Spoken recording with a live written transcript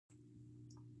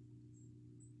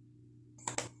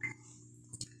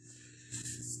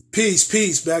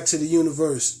Peace, back to the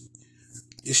universe.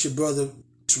 It's your brother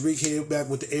Tariq here, back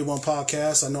with the A1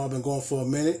 podcast. I know I've been going for a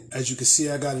minute. As you can see,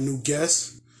 I got a new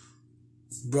guest.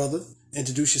 Brother,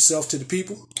 introduce yourself to the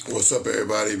people. What's up,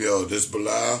 everybody? Yo, this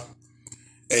Bilal,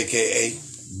 a.k.a.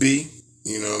 B,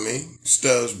 you know what I mean?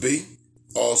 Stubbs B,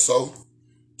 also.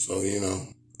 So,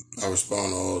 I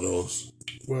respond to all those.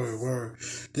 Word.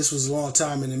 This was a long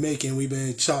time in the making. We've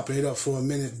been chopping it up for a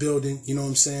minute, building, you know what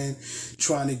I'm saying?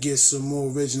 Trying to get some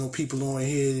more original people on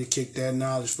here to kick that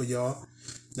knowledge for y'all.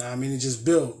 Now, I mean, it just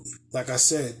built. Like I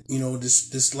said,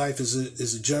 this life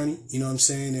is a journey, you know what I'm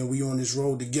saying? And we on this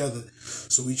road together.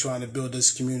 So we trying to build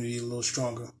this community a little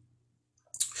stronger.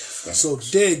 Thanks. So,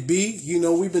 Dead B,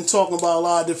 we've been talking about a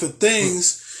lot of different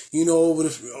things, over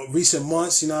the recent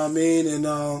months, you know what I mean?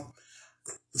 And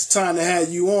it's time to have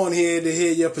you on here to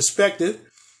hear your perspective.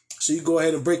 So you go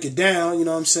ahead and break it down, you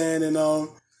know what I'm saying, and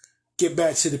get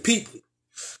back to the people.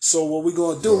 So what we're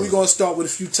going to do, we're going to start with a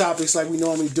few topics like we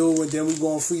normally do, and then we're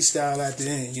going to freestyle at the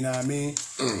end, you know what I mean?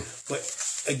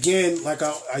 But again, like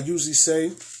I usually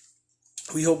say,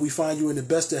 we hope we find you in the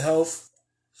best of health,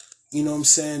 you know what I'm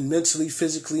saying, mentally,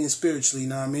 physically, and spiritually, you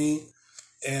know what I mean?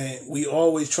 And we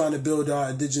always trying to build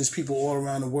our indigenous people all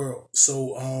around the world.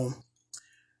 So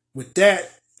with that,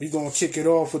 we're going to kick it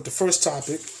off with the first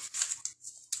topic.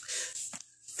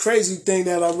 Crazy thing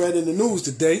that I read in the news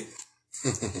today.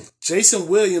 Jason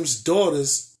Williams'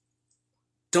 daughters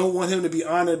don't want him to be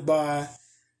honored by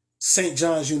St.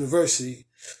 John's University.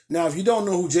 Now, if you don't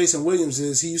know who Jason Williams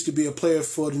is, he used to be a player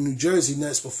for the New Jersey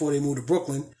Nets before they moved to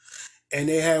Brooklyn. And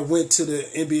they had went to the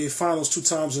NBA Finals 2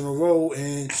 times in a row.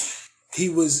 And he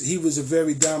was a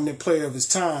very dominant player of his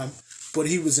time. But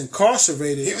he was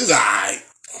incarcerated. He was all right.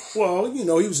 Well,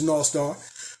 he was an all-star,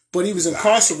 but he was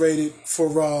incarcerated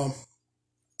for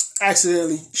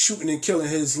accidentally shooting and killing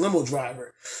his limo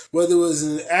driver. Whether it was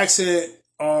an accident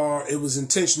or it was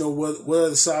intentional,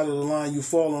 whatever side of the line you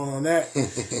fall on that,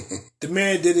 the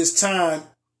man did his time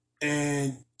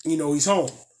and, he's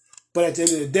home. But at the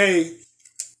end of the day,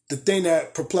 the thing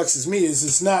that perplexes me is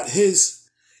it's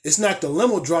not the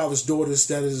limo driver's daughters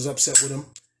that is upset with him.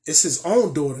 It's his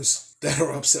own daughters that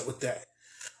are upset with that.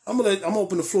 I'm gonna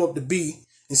open the floor up to B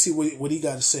and see what he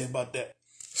got to say about that.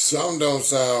 Something don't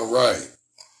sound right.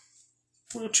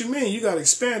 What you mean? You got to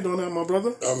expand on that, my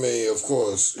brother. I mean, of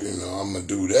course, I'm gonna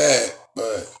do that,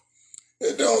 but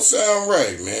it don't sound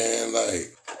right, man.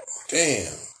 Like,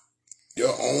 damn,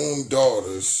 your own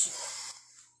daughters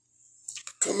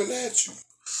coming at you.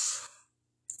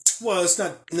 Well, it's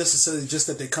not necessarily just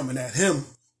that they're coming at him.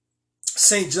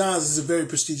 St. John's is a very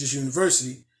prestigious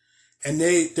university, and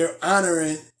they're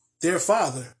honoring their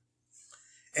father.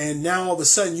 And now all of a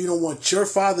sudden you don't want your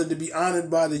father to be honored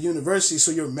by the university,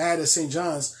 so you're mad at St.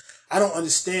 John's. I don't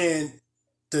understand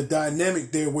the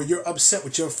dynamic there where you're upset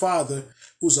with your father,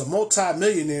 who's a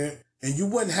multi-millionaire, and you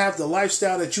wouldn't have the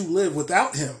lifestyle that you live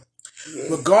without him. Yeah.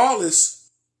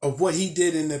 Regardless of what he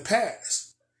did in the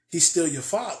past, he's still your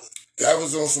father. That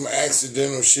was on some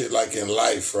accidental shit like in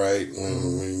life, right?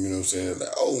 When you know what I'm saying? Like,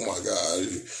 oh my God,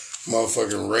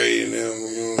 motherfucking Ray and them,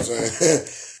 you know what I'm saying?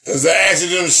 It was an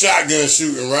accidental shotgun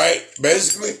shooting, right?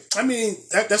 Basically. I mean,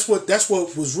 that's what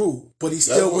was ruled, but he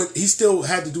still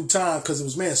had to do time because it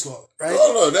was manslaughter, right?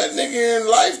 Oh no, that nigga in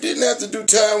life didn't have to do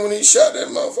time when he shot that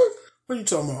motherfucker. What are you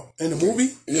talking about? In the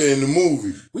movie? Yeah, in the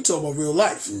movie. We talking about real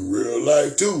life. Real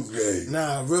life too, okay.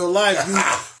 Nah, real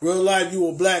life, you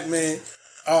a black man.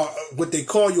 What they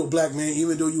call you a black man,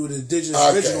 even though you were the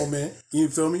indigenous original man. You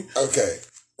feel me? Okay.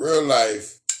 Real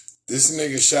life, this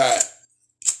nigga shot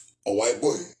a white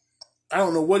boy. I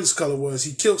don't know what his color was.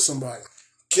 He killed somebody.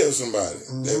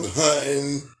 Mm-hmm. They was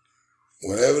hunting,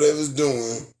 whatever they was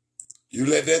doing. You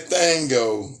let that thing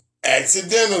go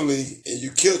accidentally and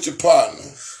you killed your partner.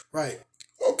 Right.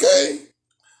 Okay.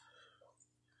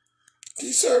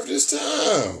 He served his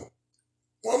time.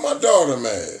 Why my daughter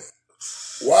mad?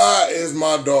 Why is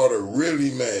my daughter really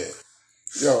mad?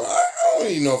 Yo, I don't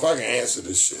even know if I can answer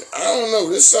this shit. I don't know.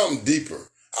 There's something deeper.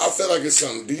 I feel like it's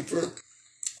something deeper.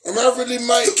 I mean, I really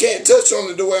can't touch on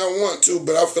it the way I want to,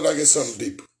 but I feel like it's something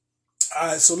deeper. All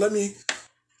right, so let me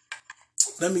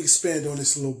expand on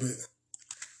this a little bit.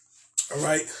 All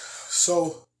right,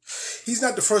 so he's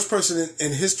not the first person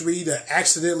in history to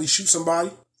accidentally shoot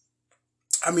somebody.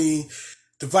 I mean,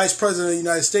 the Vice President of the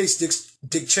United States,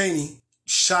 Dick Cheney,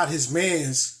 shot his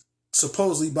mans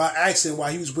supposedly by accident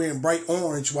while he was wearing bright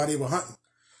orange while they were hunting.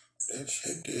 That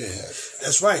shit did happen.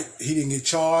 That's right. He didn't get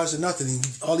charged or nothing.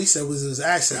 All he said was it was an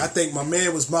accident. I think my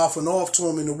man was mouthing off to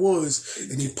him in the woods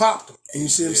and he popped him. And you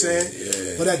see what I'm saying?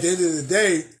 Yeah. But at the end of the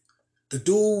day, the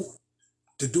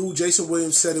dude Jason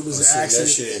Williams said it was an accident.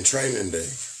 That shit in Training Day.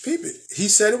 Peep it. He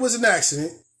said it was an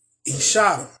accident. He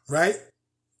shot him, right?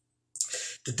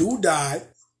 The dude died.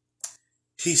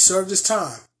 He served his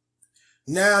time.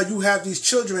 Now you have these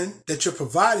children that you're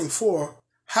providing for.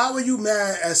 How are you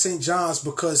mad at St. John's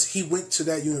because he went to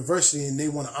that university and they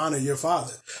want to honor your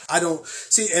father? I don't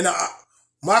see. And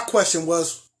my question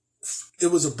was, it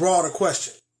was a broader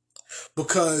question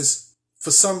because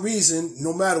for some reason,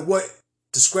 no matter what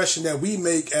discretion that we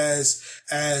make as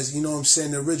you know what I'm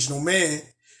saying, the original man,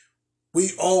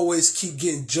 we always keep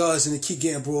getting judged and it keep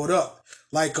getting brought up.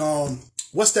 Like,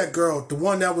 what's that girl? The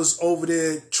one that was over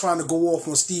there trying to go off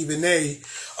on Stephen A.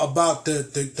 about the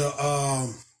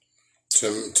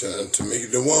To me,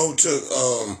 the one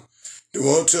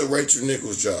who took Rachel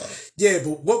Nichols' job. Yeah,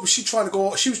 but what was she trying to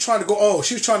go? She was trying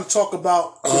to talk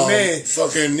about the man,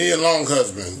 fucking Nia Long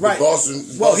husband, right? Boston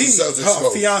Celtics her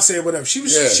fiance or whatever. She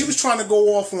was trying to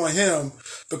go off on him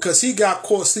because he got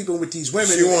caught sleeping with these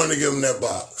women. She wanted to give him that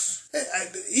box.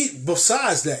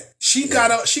 Besides that, she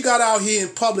got out here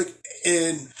in public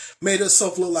and made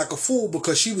herself look like a fool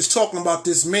because she was talking about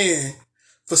this man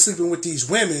for sleeping with these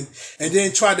women and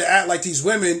then tried to act like these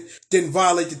women didn't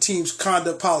violate the team's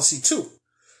conduct policy too.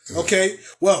 Okay?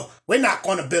 Well, we're not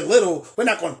going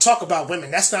to talk about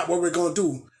women. That's not what we're going to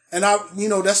do. And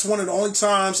that's one of the only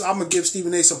times I'm going to give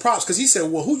Stephen A. some props because he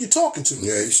said, well, who you talking to?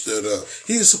 Yeah, he stood up.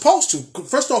 He was supposed to.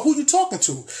 First off, who you talking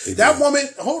to? That woman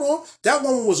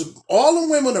was, all the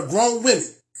women are grown women.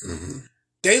 Mm-hmm.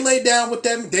 They laid down with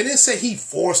them. They didn't say he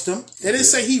forced them. They didn't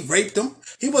say he raped them.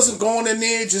 He wasn't going in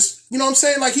there just, you know what I'm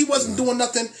saying? Like he wasn't doing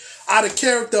nothing out of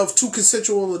character of two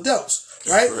consensual adults,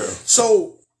 right?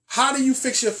 So how do you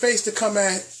fix your face to come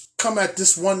at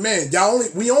this one man?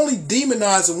 We only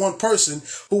demonize the one person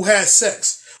who has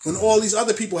sex when all these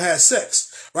other people had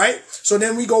sex, right? So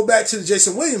then we go back to the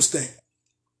Jason Williams thing.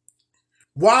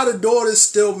 Why the daughters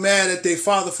still mad at their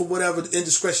father for whatever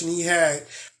indiscretion he had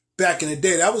back in the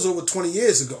day? That was over 20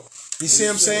 years ago. You see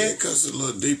what I'm saying? Because it's a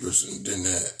little deeper than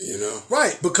that, you know?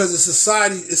 Right, because it's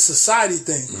society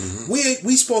thing. Mm-hmm.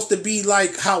 We supposed to be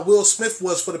like how Will Smith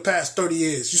was for the past 30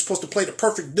 years. You're supposed to play the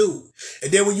perfect dude.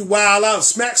 And then when you wild out and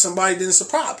smack somebody, then it's a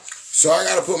problem. So I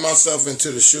gotta put myself into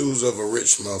the shoes of a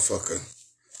rich motherfucker.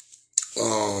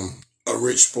 A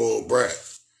rich spoiled brat.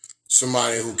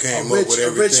 Somebody who came up with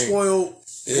everything. A rich spoiled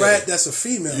brat that's a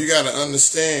female. You gotta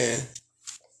understand,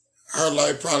 her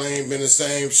life probably ain't been the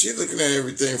same. She looking at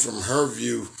everything from her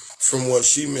view, from what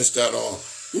she missed out on.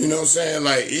 You know what I'm saying?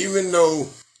 Like, even though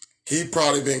he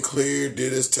probably been cleared,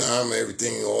 did his time,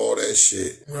 everything, all that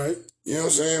shit. Right. You know what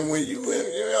I'm saying? When you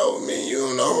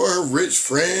don't know her rich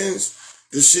friends,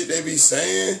 the shit they be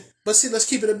saying. But see, let's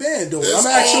keep it a band, though. I'm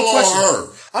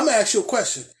gonna ask you a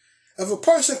question. If a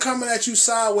person coming at you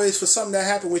sideways for something that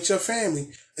happened with your family,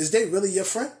 is they really your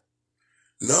friend?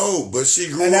 No, but she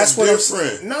grew up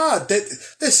different.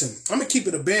 Listen, I'm gonna keep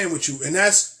it a band with you, and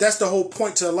that's the whole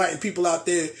point, to enlighten people out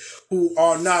there who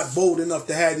are not bold enough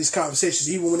to have these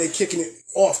conversations, even when they're kicking it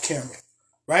off camera,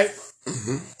 right?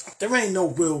 Mm-hmm. There ain't no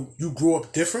real you grew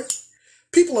up different.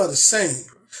 People are the same.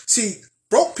 See,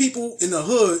 broke people in the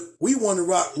hood, we want to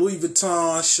rock Louis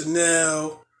Vuitton,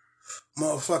 Chanel,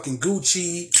 motherfucking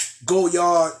Gucci,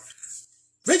 Goyard.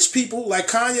 Rich people, like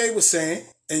Kanye was saying,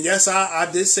 and yes,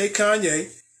 I did say Kanye,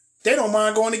 they don't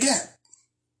mind going to Gap.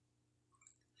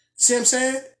 See what I'm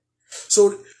saying?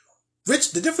 So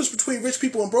the difference between rich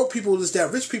people and broke people is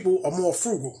that rich people are more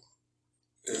frugal.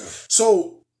 Yeah.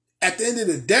 So at the end of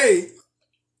the day,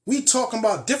 we talking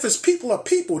about difference. People are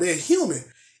people. They're human.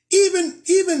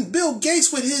 Even Bill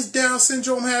Gates with his Down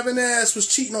syndrome having ass was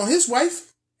cheating on his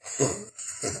wife.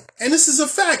 And this is a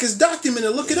fact. It's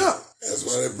documented. Look it up. That's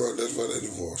why they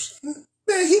divorced.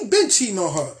 Man, he been cheating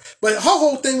on her. But her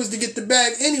whole thing was to get the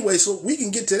bag anyway, so we can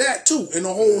get to that too in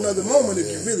a whole nother moment if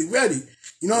you're really ready.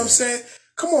 You know what I'm saying?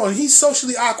 Come on, he's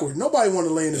socially awkward. Nobody want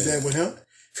to lay in the bed with him.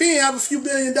 If he ain't have a few $1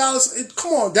 billion,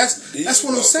 come on, that's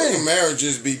what I'm saying.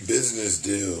 Marriages be business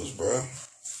deals, bro.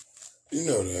 You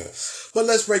know that. But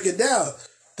let's break it down.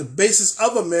 The basis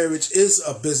of a marriage is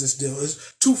a business deal.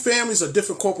 It's two families or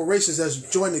different corporations that's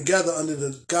joined together under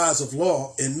the guise of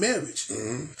law in marriage.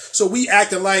 Mm-hmm. So we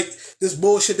acting like this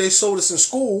bullshit they sold us in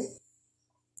school,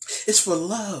 it's for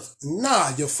love.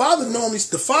 Nah, the father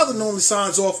normally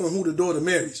signs off on who the daughter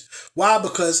marries. Why?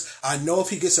 Because I know if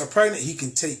he gets her pregnant, he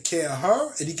can take care of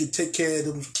her and he can take care of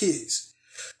them kids.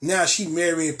 Now she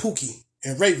marrying Pookie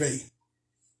and Ray Ray.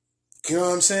 You know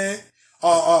what I'm saying?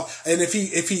 And if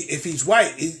he's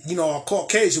white, a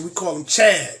Caucasian, we call him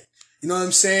Chad. You know what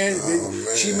I'm saying?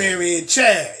 Oh, she marrying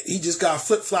Chad. He just got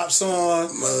flip flops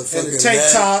on and a tank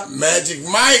top. Magic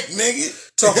Mike, nigga.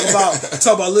 Talk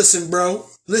about. Listen, bro.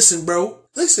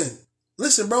 Listen.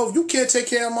 listen, bro, if you can't take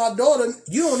care of my daughter,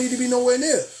 you don't need to be nowhere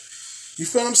near. You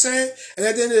feel what I'm saying? And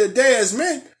at the end of the day, as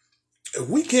men, if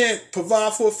we can't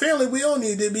provide for a family, we don't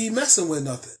need to be messing with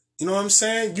nothing. You know what I'm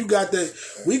saying?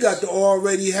 We got to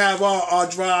already have our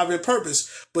drive and purpose.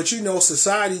 But you know,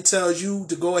 society tells you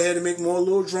to go ahead and make more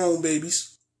little drone babies.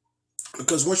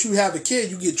 Because once you have a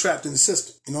kid, you get trapped in the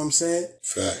system. You know what I'm saying?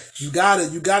 Facts. You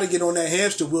gotta get on that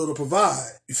hamster wheel to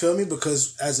provide. You feel me?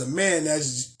 Because as a man, that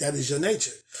is your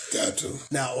nature. Got to.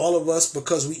 Now, all of us,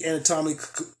 because we anatomically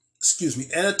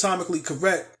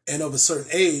correct and of a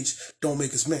certain age, don't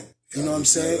make us men. You know what I'm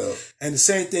saying? And the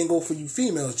same thing go for you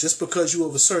females. Just because you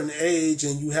of a certain age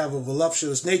and you have a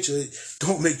voluptuous nature, it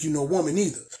don't make you no woman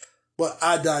either. But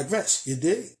I digress. You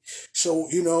dig? So,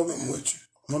 you know, I'm with you.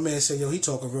 My man said, yo, he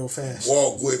talking real fast.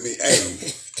 Walk with me. Hey,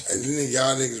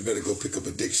 y'all niggas better go pick up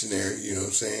a dictionary, you know what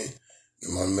I'm saying?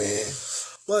 And my man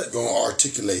gonna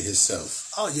articulate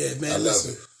himself. Oh, yeah, man. I love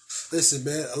it. Listen,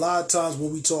 man, a lot of times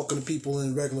when we talking to people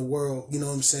in the regular world, you know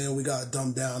what I'm saying, we gotta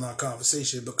dumb down our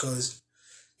conversation because,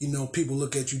 you know, people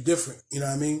look at you different. You know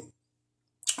what I mean?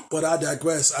 But I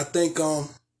digress. I think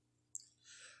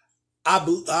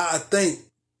I think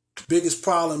the biggest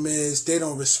problem is they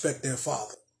don't respect their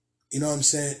father. You know what I'm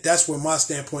saying? That's where my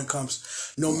standpoint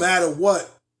comes. No matter what,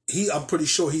 I'm pretty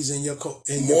sure he's in your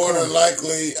More than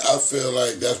likely, I feel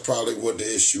like that's probably what the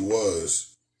issue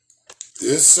was.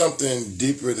 There's something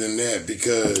deeper than that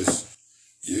because,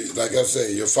 like I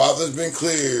say, your father's been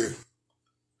clear,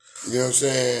 you know what I'm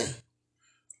saying,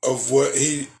 of what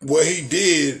he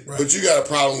did, right. But you got a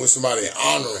problem with somebody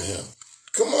honoring him.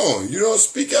 Come on, you don't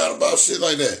speak out about shit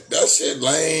like that. That shit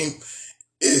lame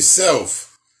itself.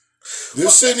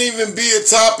 This shouldn't even be a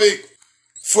topic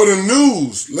for the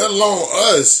news, let alone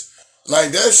us.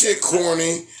 Like, that shit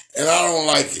corny, and I don't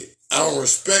like it. I don't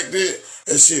respect it.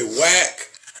 That shit whack.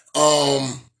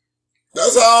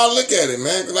 That's how I look at it,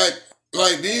 man.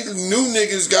 Like these new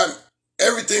niggas got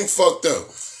everything fucked up.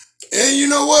 And you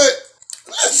know what?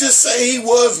 Let's just say he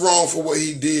was wrong for what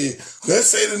he did. Let's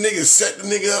say the nigga set the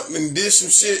nigga up and did some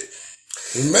shit.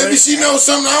 And maybe she knows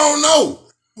something I don't know.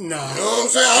 Nah. You know what I'm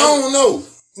saying? I don't know.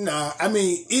 Nah, I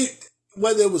mean,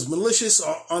 whether it was malicious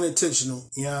or unintentional,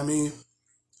 you know what I mean?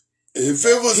 If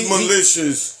it was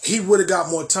malicious, he would have got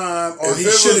more time, or he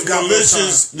should have got more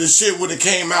time. The shit would have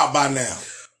came out by now.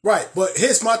 Right, but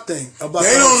here's my thing about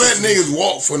they don't let niggas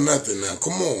walk for nothing now.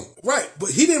 Come on. Right, but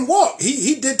he didn't walk.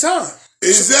 He did time.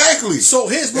 Exactly. So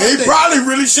here's my thing. He probably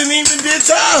really shouldn't even did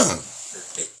time.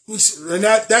 And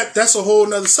that's a whole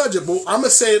nother subject. But I'm gonna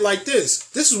say it like this.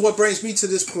 This is what brings me to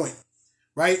this point.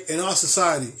 Right? In our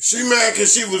society. She mad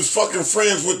because she was fucking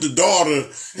friends with the daughter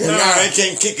and now they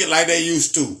can't kick it like they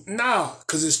used to. Nah,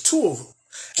 because it's two of them.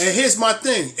 And here's my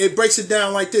thing. It breaks it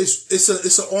down like this. It's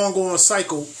an ongoing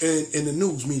cycle in the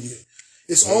news media.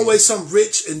 It's always some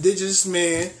rich indigenous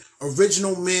man,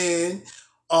 original man,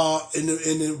 in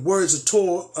the words of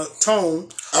Tone.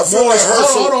 I feel like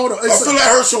Herschel. I feel like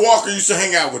Herschel Walker used to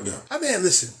hang out with them. I mean,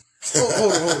 listen.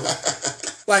 Hold on.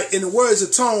 Like, in the words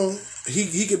of Tone,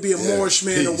 he could be a Moorish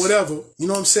man or whatever. You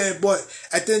know what I'm saying? But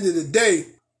at the end of the day,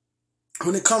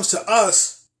 when it comes to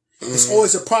us, it's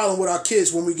always a problem with our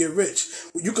kids when we get rich.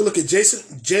 You can look at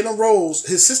Jalen Rose.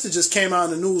 His sister just came out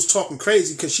in the news talking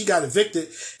crazy because she got evicted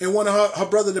and wanted her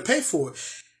brother to pay for it.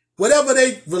 Whatever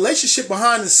their relationship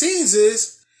behind the scenes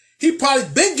is, he probably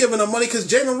been giving her money because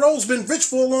Jalen Rose been rich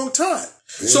for a long time.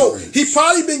 So he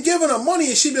probably been giving her money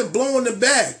and she been blowing the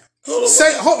bag. Hold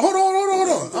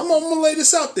on. I'm gonna lay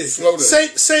this out there.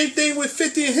 Same thing with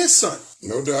 50 and his son.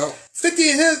 No doubt. 50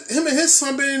 and him and his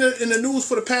son been in the news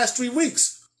for the past 3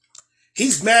 weeks.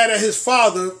 He's mad at his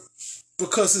father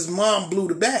because his mom blew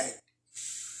the bag.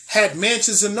 Had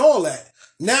mansions and all that.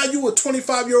 Now you a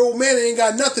 25-year-old man and ain't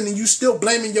got nothing and you still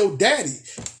blaming your daddy.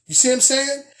 You see what I'm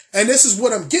saying? And this is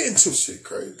what I'm getting to. Shit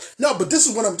crazy. No, but this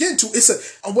is what I'm getting to.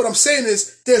 What I'm saying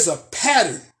is there's a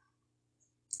pattern.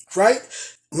 Right?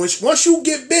 Once you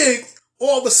get big,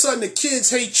 all of a sudden the kids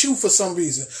hate you for some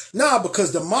reason. Nah,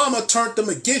 because the mama turned them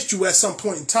against you at some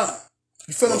point in time.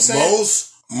 You feel what I'm saying?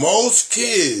 Most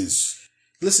kids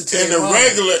listen to in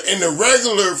the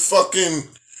regular fucking,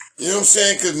 you know what I'm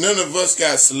saying? Because none of us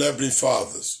got celebrity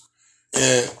fathers,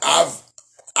 and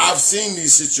I've seen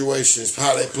these situations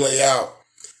how they play out,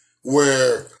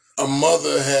 where a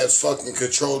mother has fucking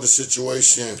controlled the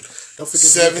situation.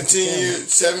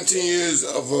 17 years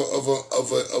of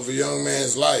a young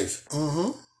man's life.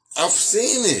 Mm-hmm. I've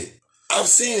seen it.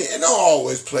 It don't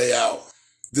always play out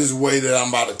this way that I'm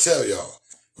about to tell y'all.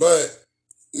 But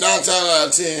 9 times out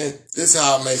of 10, this is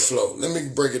how it may flow. Let me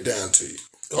break it down to you.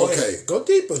 Okay. Go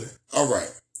deeper. All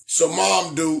right. So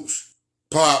mom, dudes,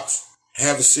 pops,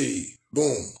 have a seed.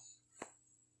 Boom.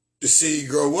 the seed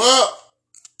grow up,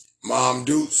 Mom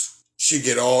Dukes, she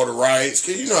get all the rights.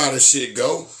 Cause you know how this shit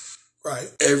go.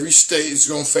 Right. Every state is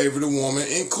gonna favor the woman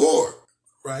in court.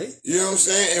 Right. You know what I'm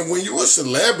saying? And when you a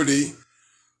celebrity,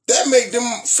 that make them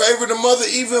favor the mother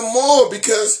even more,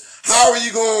 because how are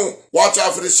you gonna watch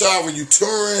out for the child when you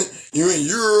touring, you in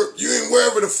Europe, you in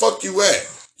wherever the fuck you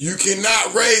at? You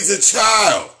cannot raise a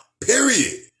child.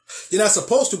 Period. You're not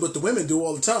supposed to, but the women do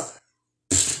all the time.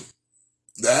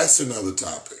 That's another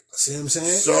topic. See what I'm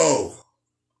saying? So,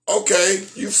 okay,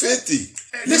 you 50.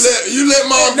 You let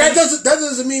mom. That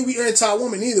doesn't mean we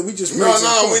anti-woman either. We just no,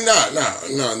 we not.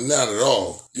 No, not at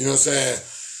all. You know what I'm saying?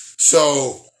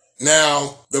 So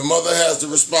now the mother has the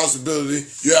responsibility.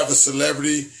 You have a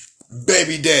celebrity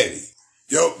baby daddy.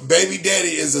 Yo, baby daddy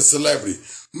is a celebrity.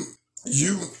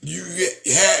 You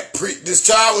had this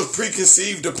child was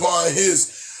preconceived upon his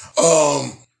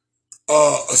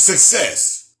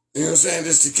success. You know what I'm saying?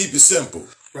 Just to keep it simple.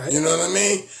 Right. You know what I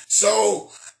mean? So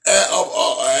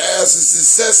as the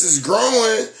success is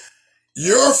growing,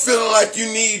 you're feeling like you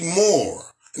need more.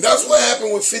 And that's what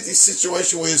happened with 50's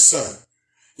situation with his son.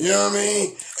 You know what I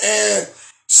mean? And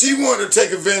she wanted to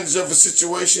take advantage of a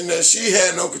situation that she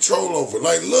had no control over.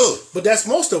 Like, look. But that's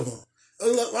most of them.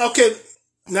 Okay,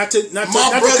 not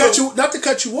to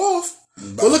cut you off.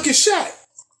 But look at Shaq.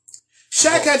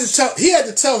 Shaq had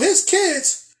to tell his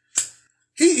kids.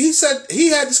 He said he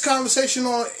had this conversation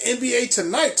on NBA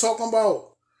Tonight talking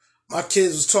about, my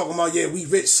kids was talking about, yeah, we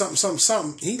rich,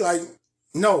 something. He like,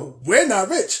 no, we're not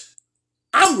rich.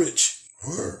 I'm rich.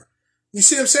 Word. You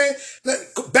see what I'm saying?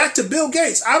 Back to Bill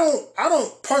Gates. I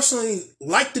don't personally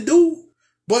like the dude,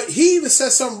 but he even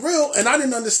said something real, and I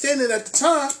didn't understand it at the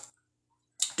time.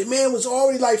 The man was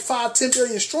already like 5-10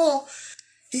 billion strong.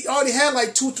 He already had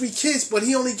like 2-3 kids, but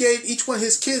he only gave each one of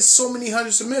his kids so many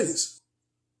hundreds of millions.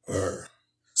 Word.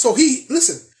 So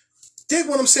listen, dig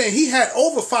what I'm saying. He had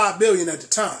over 5 billion at the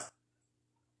time.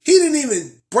 He didn't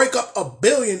even break up $1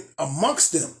 billion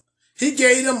amongst them. He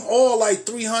gave them all like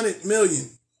 300 million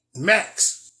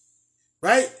max.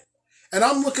 Right? And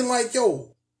I'm looking like,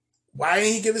 yo, why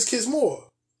ain't he give his kids more?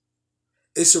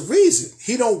 It's a reason.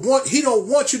 He don't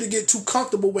want you to get too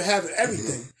comfortable with having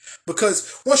everything. Mm-hmm.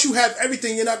 Because once you have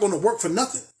everything, you're not going to work for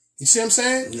nothing. You see what I'm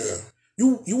saying? Yeah.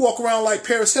 You walk around like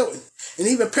Paris Hilton. And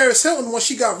even Paris Hilton, when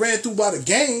she got ran through by the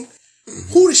gang,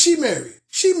 who did she marry?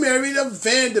 She married a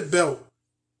Vanderbilt.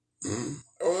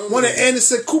 One of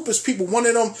Anderson Cooper's people, one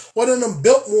of them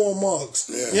Biltmore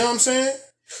mugs. Yeah. You know what I'm saying?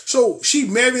 So she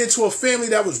married into a family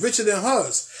that was richer than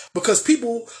hers. Because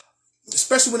people,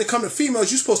 especially when it comes to females,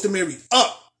 you're supposed to marry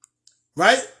up.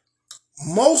 Right?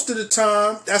 Most of the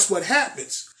time, that's what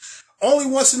happens. Only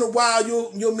once in a while,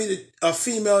 you'll meet a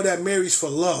female that marries for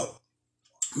love.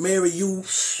 Marry you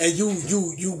and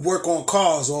you work on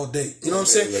cars all day. You know what I'm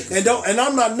saying? And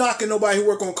I'm not knocking nobody who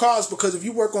work on cars, because if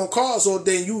you work on cars all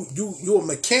day and you're a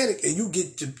mechanic and you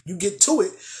get to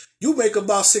it, you make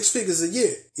about 6 figures a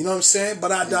year. You know what I'm saying?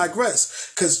 But I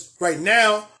digress. Cause right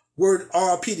now, word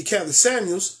RIP to Kevin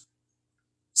Samuels,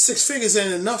 6 figures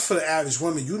ain't enough for the average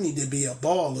woman. You need to be a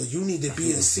baller. You need to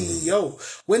be a CEO.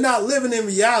 We're not living in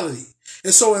reality.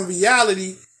 And so in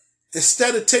reality,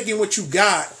 instead of taking what you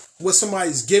got, what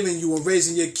somebody's giving you, and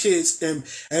raising your kids and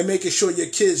making sure your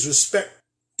kids respect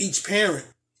each parent,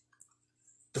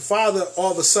 the father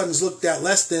all of a sudden is looked at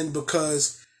less than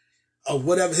because of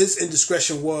whatever his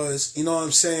indiscretion was, you know what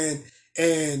I'm saying?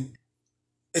 And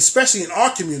especially in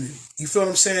our community, you feel what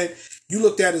I'm saying? You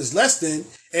looked at it as less than,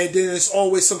 and then there's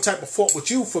always some type of fault with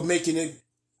you for making it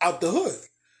out the hood.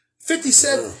 50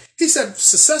 said, he said,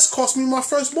 success cost me my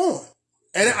firstborn.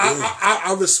 And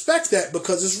I respect that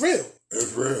because it's real.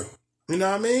 It's real. You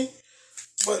know what I mean?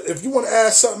 But if you want to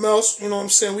add something else, you know what I'm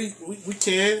saying, we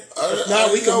can.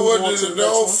 Now we can move on to the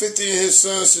whole 50 and his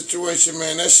son situation,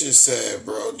 man. That shit's sad,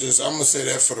 bro. I'm gonna say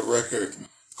that for the record.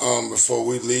 Before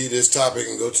we leave this topic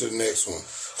and go to the next one.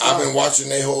 I've been watching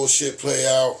their whole shit play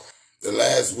out the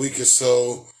last week or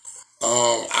so.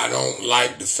 I don't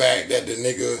like the fact that the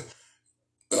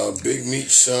nigga, Big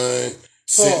Meech's son.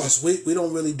 Pause. We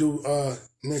don't really do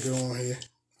nigga on here.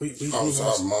 I'm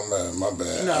sorry, my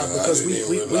bad. Nah, because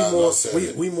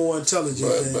we more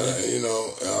intelligent. But you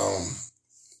know,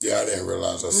 yeah, I didn't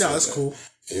realize I said that. It's cool.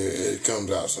 It comes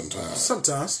out sometimes.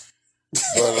 Sometimes.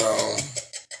 But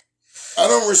I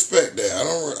don't respect that.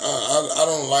 I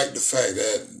don't like the fact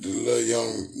that the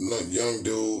little young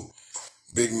dude,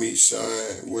 Big Meech's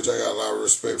son, which I got a lot of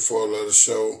respect for, love the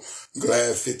show.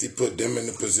 Glad 50 put them in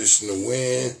the position to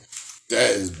win.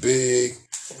 That is big.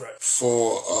 Right.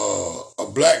 For a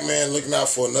black man looking out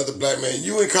for another black man.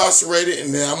 You incarcerated,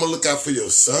 and then I'm gonna look out for your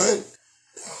son,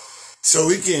 so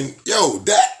he can.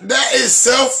 That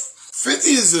itself 50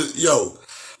 is yo.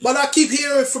 But I keep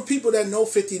hearing from people that know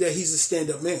 50 that he's a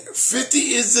stand-up man. 50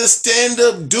 is a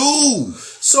stand-up dude.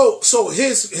 So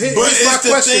here's my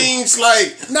question. Things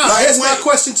like here's my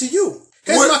question to you.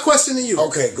 Here's my question to you.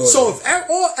 Okay, go ahead. So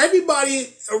if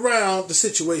everybody around the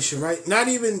situation, right, not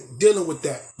even dealing with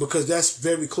that, because that's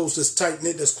very close, that's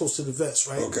tight-knit, that's close to the vest,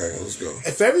 right? Okay, let's go.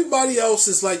 If everybody else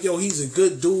is like, yo, he's a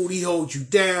good dude, he holds you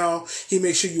down, he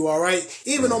makes sure you all right.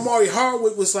 Even Omari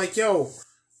Hardwick was like, yo,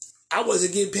 I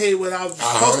wasn't getting paid what I was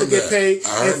supposed to get paid.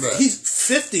 He's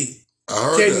 50.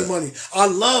 Gave me money. I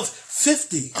love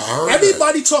 50.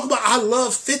 Everybody talk about I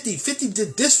love 50. 50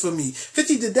 did this for me.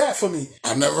 50 did that for me.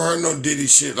 I never heard no Diddy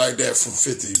shit like that from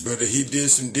 50, but he did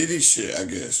some Diddy shit, I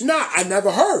guess. Nah, I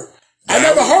never heard. I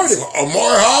never heard it. Omari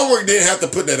Hardwick didn't have to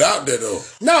put that out there though.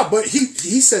 Nah, but he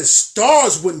said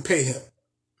stars wouldn't pay him.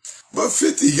 But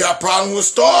 50 got problem with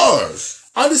stars.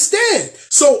 Understand.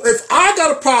 So if I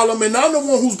got a problem and I'm the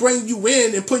one who's bringing you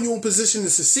in and putting you in position to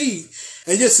succeed,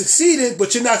 and you're succeeding,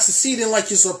 but you're not succeeding like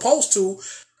you're supposed to,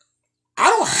 I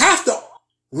don't have to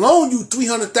loan you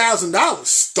 $300,000.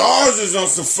 Stars is on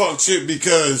some fuck shit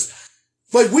because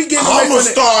but we get I'm a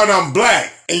star and I'm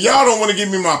black, and y'all don't want to give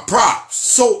me my props.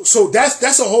 So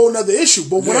that's a whole nother issue.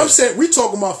 But what I'm saying, we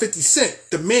talking about 50 Cent,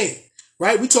 the man,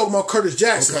 right? We talking about Curtis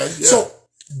Jackson. Okay, yeah. So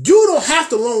you don't have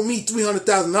to loan me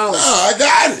 $300,000. Nah, I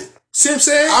got it. See what I'm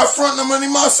saying? I front the money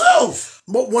myself.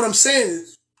 But what I'm saying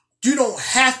is, you don't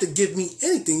have to give me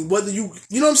anything, whether you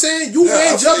know what I'm saying? You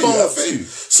manage up on it.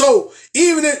 So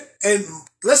even and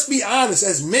let's be honest,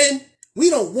 as men, we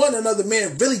don't want another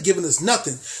man really giving us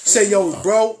nothing. Say, yo,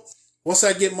 bro, once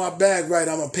I get my bag right,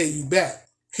 I'm going to pay you back.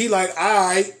 He like, all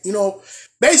right,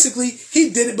 basically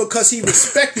he did it because he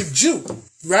respected you,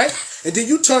 right? And then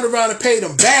you turned around and paid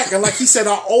him back. And like he said,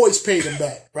 I always paid him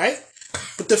back, right?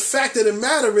 But the fact of the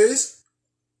matter is,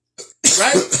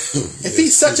 right? If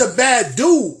he's such a bad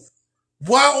dude,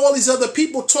 why all these other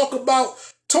people talk about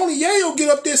Tony Yayo get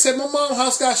up there and said, my mom's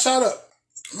house got shot up.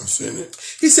 I've seen it.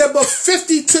 He said, but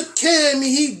 50 took care of me.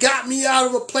 He got me out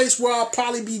of a place where I'll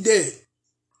probably be dead.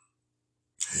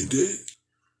 He did.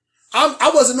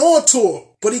 I wasn't on tour,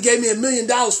 but he gave me $1 million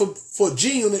for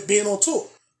G-Unit being on tour.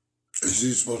 Is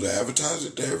he supposed to advertise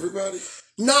it to everybody?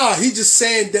 Nah, he's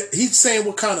saying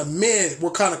what kind of man,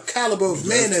 what kind of caliber of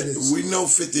man that is. We know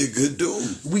 50 a good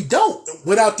dude. We don't.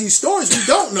 Without these stories, we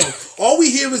don't know. All we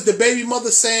hear is the baby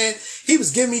mother saying he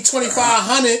was giving me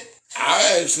 $2,500.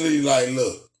 I actually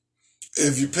look,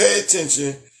 if you pay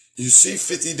attention, you see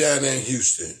 50 down there in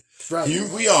Houston. Right.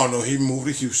 We all know he moved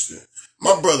to Houston.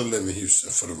 My brother lived in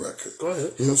Houston, for the record. Go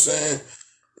ahead. You know what I'm saying?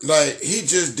 Like, he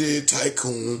just did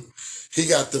Tycoon. He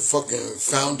got the fucking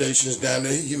foundations down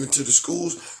there. He giving to the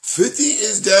schools. 50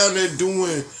 is down there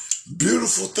doing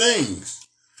beautiful things.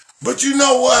 But you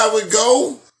know where I would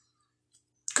go?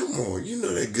 Come on, you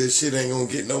know that good shit ain't gonna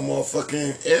get no more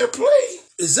fucking airplay.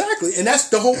 Exactly. And that's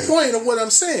the whole point of what I'm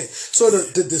saying. So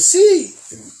the seed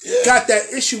got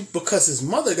that issue because his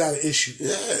mother got an issue.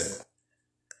 Yeah.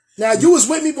 Now, you was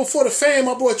with me before the fame.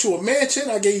 I bought you a mansion.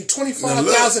 I gave you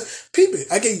 $25,000. Peep it.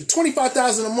 I gave you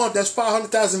 $25,000 a month. That's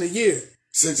 $500,000 a year.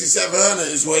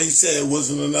 $6,700 is what he said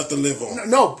wasn't enough to live on.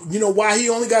 No, you know why he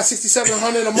only got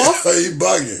 $6,700 a month? He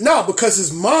bugging. No, because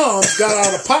his mom got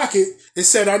out of pocket and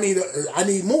said, I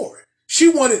need more. She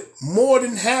wanted more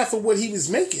than half of what he was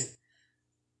making.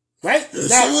 Right? Yeah,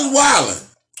 now, she was wilding.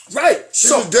 Right. She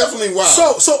was definitely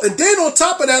wild. So, and then on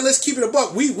top of that, let's keep it a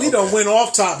buck. We don't went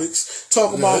off topics,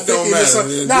 talking about 50 don't matter.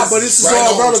 But this is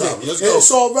all relevant.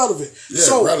 It's all relevant. Yeah,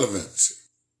 so, relevant.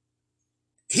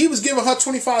 He was giving her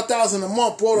 $25,000 a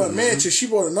month, brought her a mansion. She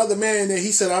brought another man in there.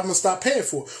 He said, I'm going to stop paying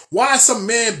for it. Why is some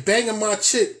man banging my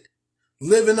chick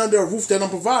living under a roof that I'm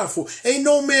providing for? Ain't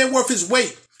no man worth his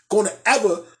weight going to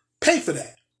ever pay for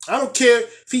that. I don't care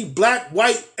if he black,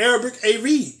 white, Arabic,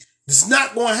 Reed. It's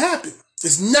not going to happen.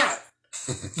 It's not.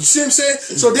 You see what I'm saying?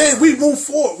 So then we move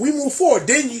forward.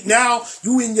 Then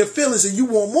you in your feelings and you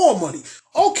want more money.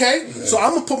 Okay, so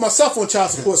I'm going to put myself on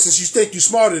child support since you think you're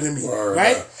smarter than me,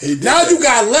 right? Now you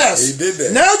got less. He did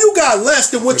that. Now you got less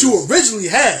than what you originally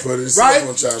had, right?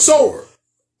 On child support. So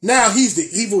now he's the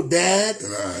evil dad.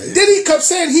 Then he kept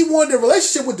saying he wanted a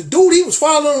relationship with the dude. He was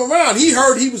following him around. He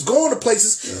heard he was going to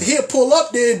places. And he'd pull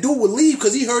up there and dude would leave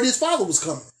because he heard his father was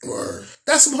coming. Word.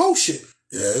 That's some whole shit.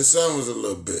 Yeah, his son was a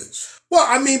little bitch. Well,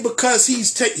 I mean, because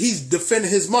he's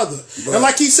defending his mother. Right. And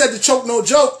like he said, the choke no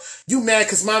joke, you mad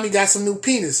because mommy got some new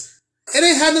penis. It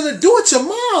ain't had nothing to do with your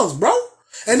moms, bro.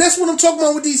 And that's what I'm talking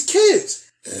about with these kids.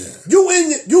 Yeah.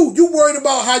 You worried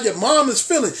about how your mom is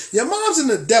feeling. Your mom's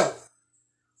an adult.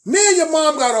 Me and your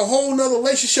mom got a whole nother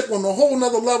relationship on a whole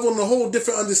nother level and a whole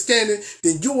different understanding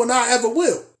than you and I ever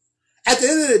will. At the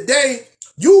end of the day,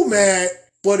 you mad,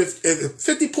 but if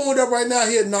 50 pulled up right now,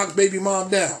 he'd knock baby mom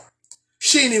down.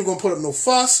 She ain't even gonna put up no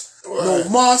fuss, no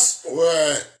muss.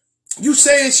 What? You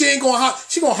saying she ain't gonna hop?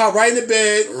 She gonna hop right in the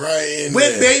bed, right in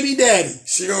with there. baby daddy.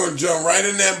 She gonna jump right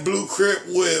in that blue Crip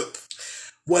whip.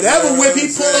 Whatever whip he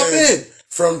pull up in.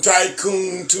 From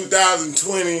Tycoon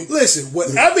 2020. Listen,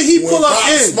 whatever he pull up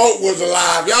Pop in. Smoke was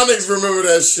alive. Y'all niggas remember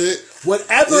that shit.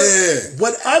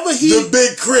 Whatever he. The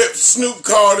Big Crip, Snoop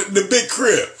called it the Big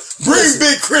Crip. Bring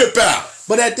Big Crip out.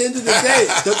 But at the end of the day,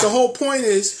 the whole point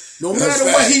is, no matter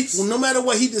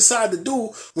what he decide to do,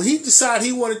 when he decide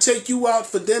he want to take you out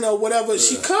for dinner or whatever,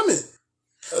 she coming.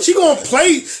 She gonna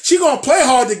play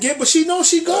hard to get, but she knows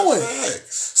she going.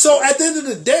 So at the end of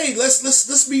the day,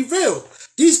 let's be real.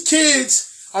 These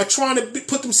kids are trying to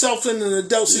put themselves in an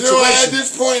adult situation. You know, at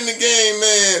this point in the game,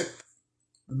 man,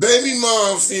 baby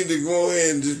moms need to go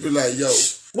ahead and just be like, yo.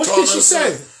 What can she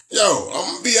say? Yo,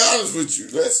 I'm gonna be honest with you.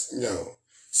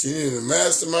 She need to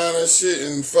mastermind that shit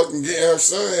and fucking get her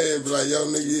son here and be like, yo,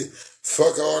 nigga,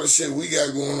 fuck all the shit we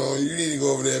got going on. You need to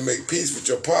go over there and make peace with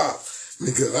your pop.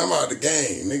 Because I'm out the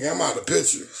game, nigga. I'm out the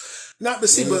picture.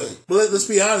 But let's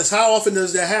be honest. How often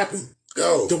does that happen?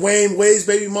 Yo. Dwayne Wade's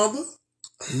baby mother,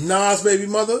 Nas' baby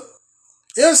mother.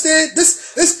 You understand?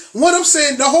 This what I'm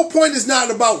saying. The whole point is not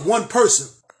about one person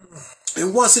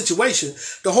in one situation.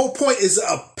 The whole point is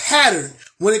a pattern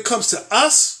when it comes to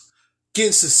us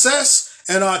getting success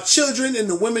and our children and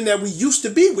the women that we used to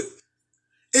be with.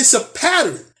 It's a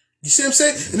pattern. You see what I'm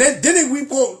saying? And then we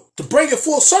go to bring it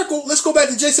full circle. Let's go back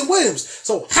to Jason Williams.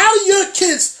 So how do your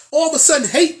kids all of a sudden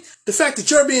hate the fact that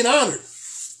you're being honored?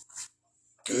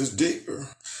 It's deeper.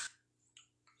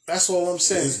 That's all I'm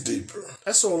saying. It's deeper.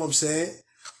 That's all I'm saying.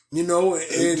 You know,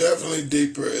 it's definitely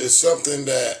deeper. It's something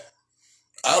that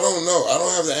I don't know. I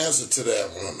don't have the answer to that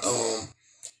one.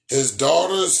 His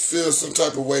daughters feel some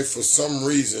type of way for some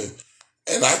reason.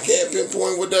 And I can't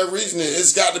pinpoint what that reason is.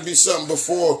 It's got to be something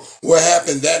before what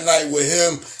happened that night with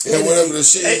him and whatever the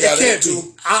shit he got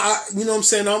into. You know what I'm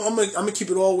saying? I'm gonna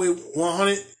keep it all the way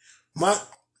 100.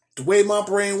 The way my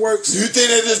brain works. You think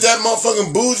that just that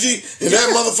motherfucking bougie and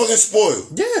that motherfucking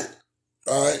spoiled? Yeah.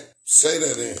 All right, say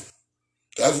that then.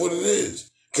 That's what it is.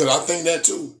 Cause I think that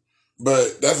too.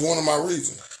 But that's one of my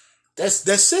reasons.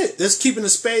 That's it. That's keeping a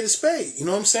spade a spade. You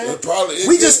know what I'm saying?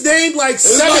 We just named like it's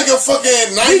 7. Like a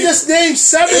fucking 90. We just named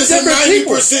 7 different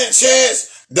people. It's a 90%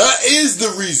 chance that is the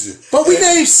reason. But we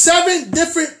named 7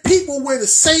 different people where the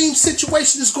same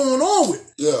situation is going on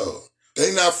with. Yo,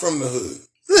 they not from the hood.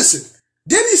 Listen,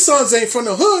 Denny's sons ain't from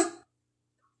the hood.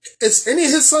 Is any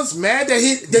of his sons mad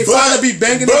that they finally be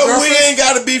banging their girlfriend? But we ain't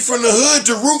got to be from the hood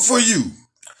to root for you.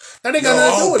 That ain't got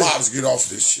nothing to do with it. Pops, get off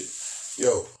this shit.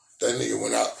 Yo. That nigga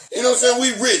went out. You know what I'm saying? We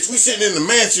rich. We sitting in the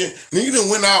mansion. Nigga done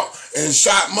went out and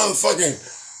shot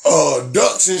motherfucking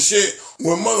ducks and shit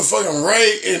with motherfucking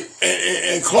Ray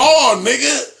and Claude,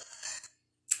 nigga.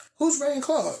 Who's Ray and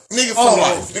Claude? Nigga from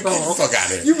life. Get the fuck out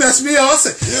of here. You messed me up. I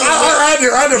said, I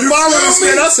didn't follow this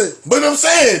shit. I said, but I'm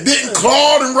saying, didn't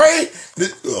Claude and Ray,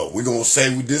 we gonna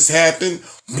say this happened,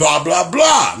 blah, blah,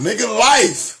 blah. Nigga,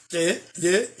 life. Yeah.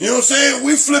 You know what I'm saying?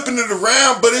 We flipping it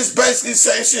around, but it's basically the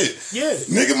same shit. Yeah.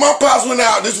 Nigga, my pops went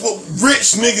out. This is what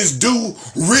rich niggas do.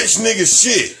 Rich niggas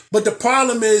shit. But the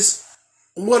problem is,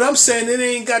 what I'm saying, it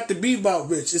ain't got to be about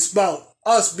rich. It's about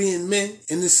us being men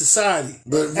in this society.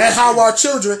 And how our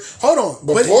children, hold on.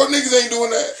 But poor niggas ain't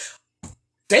doing that.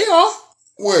 They are.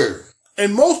 Where?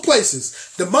 In most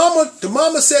places. The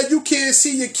mama said you can't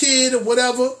see your kid or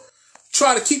whatever.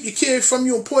 Try to keep your kid from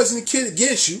you and poison the kid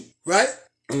against you. Right?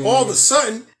 Mm-hmm. All of a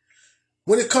sudden,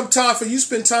 when it come time for you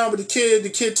spend time with the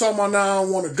kid talking about, nah, I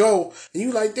don't want to go. And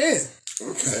you like, damn.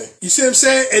 Okay. You see what I'm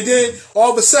saying? And then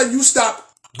all of a sudden you stop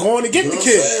going to get the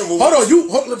kid. Hold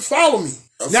on, follow me.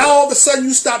 Okay. Now all of a sudden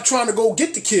you stop trying to go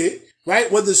get the kid, right?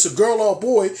 Whether it's a girl or a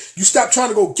boy, you stop trying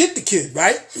to go get the kid,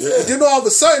 right? Yeah. And then all of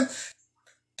a sudden,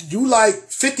 you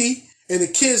 50 and the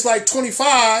kid's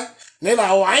 25, and they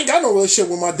I ain't got no relationship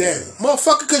with my dad. Yeah.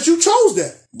 Motherfucker, because you chose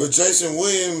that. But Jason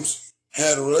Williams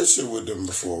had a relationship with them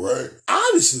before, right?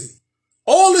 Obviously.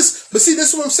 All this, but see,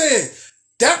 that's what I'm saying.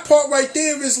 That part right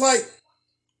there is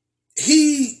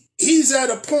he's at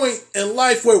a point in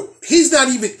life where he's not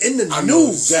even in the news. I know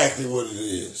exactly what it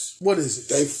is. What is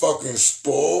it? They fucking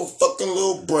spoiled fucking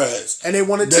little brats. And they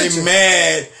want attention. They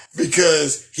mad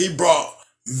because he brought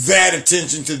that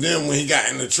attention to them when he got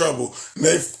into trouble. And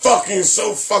they fucking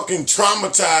so fucking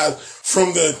traumatized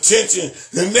from the attention,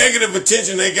 the negative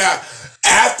attention they got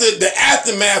after the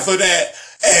aftermath of that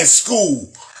at school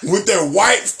with their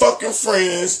white fucking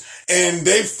friends and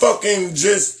they fucking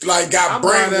just like got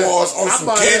brainwashed on some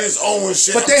Candace Owens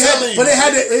shit. But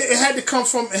it had to come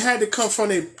from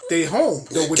their home.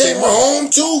 Though, it came from home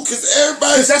too, because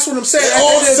everybody. Because that's what I'm saying. They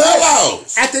all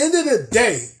sellouts. At the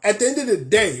end of the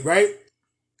day, right?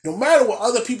 No matter what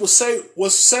other people say,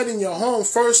 what's said in your home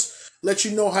first, let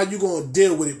you know how you gonna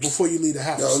deal with it before you leave the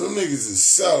house. Yo, them niggas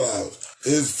is sellouts.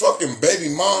 His fucking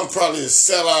baby mom probably a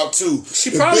sellout too.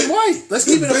 She probably white. Let's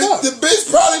keep it up. The bitch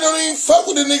probably don't even fuck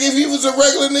with the nigga if he was a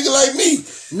regular nigga like me.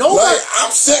 No, like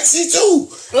I'm sexy too.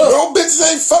 No bitches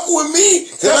ain't fucking with me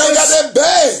because I ain't got that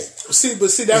bag. See,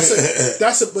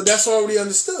 that's already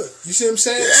understood. You see what I'm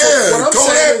saying? Yeah, so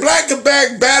Kodak Black can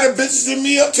bag badder bitches than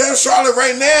me uptown Charlotte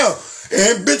right now,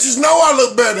 and bitches know I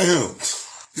look better than him.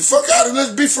 The fuck out of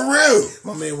let's be for real.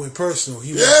 My man went personal.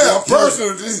 He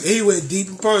went deep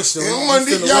and personal.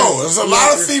 There's a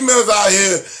lot of females out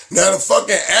here that'll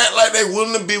fucking act like they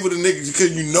willing to be with a nigga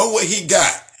because you know what he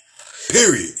got.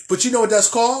 Period. But you know what that's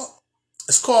called?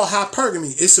 It's called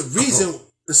hypergamy. It's a reason.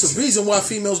 It's a reason why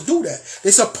females do that.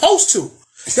 They're supposed to.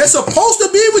 They're supposed to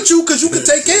be with you because you can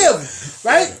take care of it,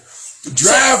 right?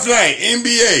 Draft night,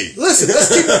 NBA. Listen,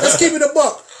 let's keep it a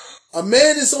buck. A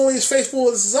man is only as faithful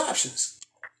as his options.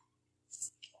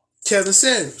 Kevin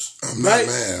Samuels. I'm not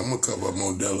mad. I'm gonna cover up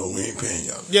Modelo. We ain't paying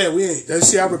y'all. Yeah, we ain't. You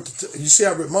see, I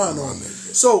ripped mine on.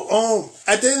 So,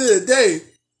 at the end of the day,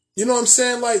 you know what I'm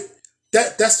saying? Like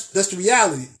that's the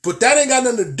reality. But that ain't got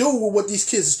nothing to do with what these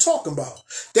kids is talking about.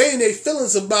 They in their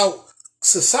feelings about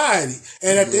society.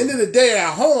 And at the end of the day,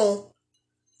 at home,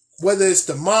 whether it's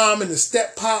the mom and the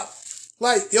step pop,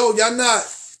 like yo,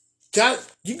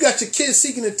 you got your kids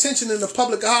seeking attention in the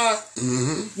public eye.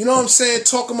 Mm-hmm. You know what I'm saying?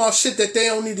 Talking about shit that they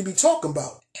don't need to be talking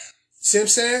about. See what I'm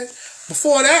saying?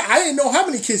 Before that, I didn't know how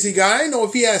many kids he got. I didn't know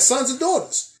if he had sons or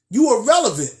daughters. You were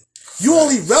relevant. You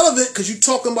only relevant because you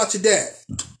talking about your dad.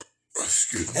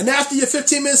 Excuse me. And after your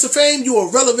 15 minutes of fame, you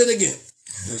are relevant again.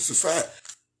 That's a fact.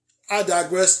 I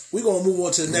digress. We're going to move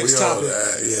on to the next topic.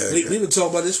 We've been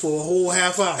talking about this for a whole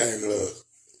half hour. Hey, look.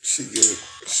 She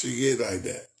get like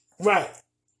that. Right.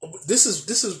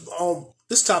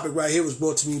 This topic right here was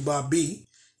brought to me by B.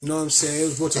 You know what I'm saying? It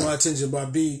was brought to my attention by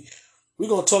B. We're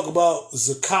going to talk about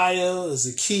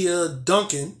Zakia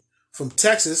Duncan from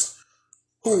Texas,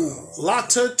 who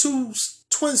locked her two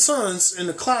twin sons in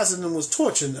the closet and was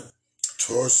torturing them.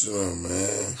 Torturing them,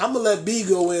 man. I'm going to let B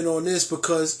go in on this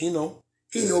because, he know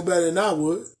better than I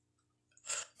would.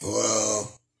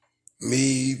 Well,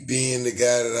 me being the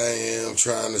guy that I am,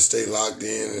 trying to stay locked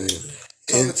in and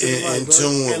in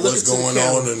tune with what's going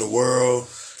on in the world.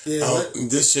 Yeah,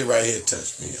 this shit right here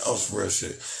touched me. Oh, some real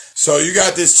shit. So you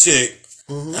got this chick.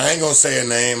 Mm-hmm. I ain't gonna say her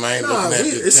name. I ain't looking at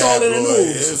the tabloid. All in the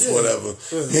news. It's whatever.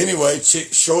 Yeah. Anyway,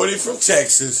 chick, shorty from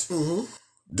Texas,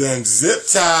 done zip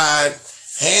tied,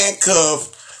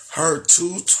 handcuffed her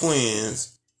two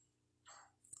twins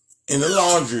in the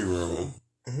laundry room.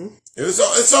 Mm-hmm.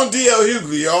 It's on D.L.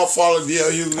 Hughley. Y'all follow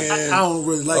D.L. Hughley and I don't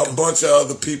really like a bunch of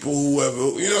other people,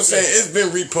 whoever. You know what I'm saying? It's been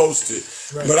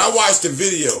reposted. Right. But I watched the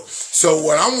video. So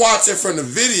when I'm watching from the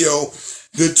video,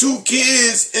 the two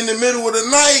kids in the middle of the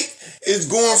night is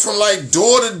going from like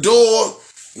door to door,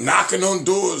 knocking on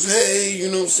doors. Hey, you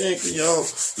know what I'm saying? Can y'all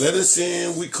let us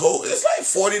in? We cold. It's like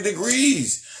 40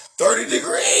 degrees, 30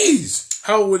 degrees.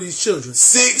 How old were these children?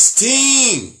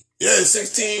 16. Yeah,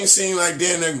 16 seem like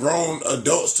they're grown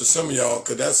adults to some of y'all,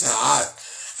 because that's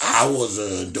how I was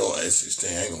an adult at 16,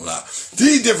 I ain't gonna lie.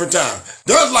 These different times.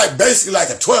 That's like basically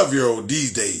like a 12-year-old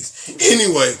these days.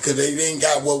 Anyway, because they ain't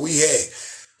got what we had.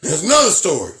 There's another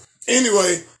story.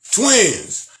 Anyway,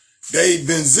 twins. They've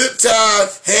been zip-tied,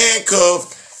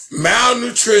 handcuffed,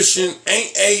 malnutrition,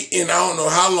 ain't ate in I don't know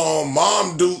how long.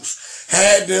 Mom Dukes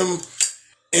had them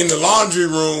in the laundry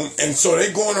room, and so they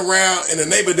going around in the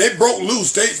neighborhood. They broke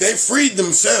loose. They freed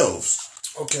themselves.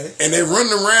 Okay. And they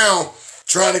running around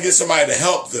trying to get somebody to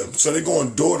help them. So they're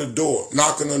going door to door,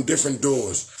 knocking on different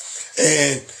doors.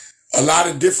 And a lot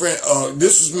of different,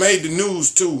 this was made the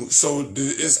news too, so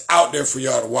it's out there for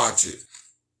y'all to watch it.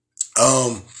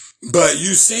 But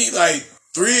you see like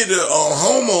 3 of the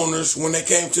homeowners, when they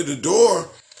came to the door,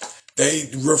 they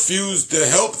refused to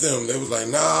help them. They was like,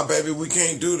 nah, baby, we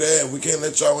can't do that. We can't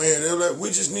let y'all in. They were like, we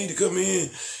just need to come in.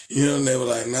 You know, and they were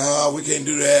like, nah, we can't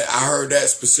do that. I heard that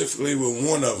specifically with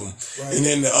one of them. Right. And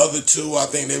then the other 2, I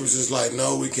think they was just like,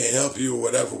 no, we can't help you or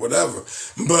whatever.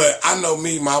 But I know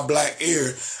me, my black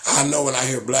ear, I know when I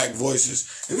hear black voices.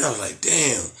 And I was like,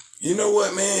 damn, you know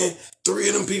what, man? 3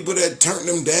 of them people that turned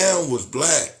them down was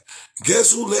black.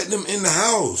 Guess who let them in the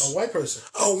house? A white person.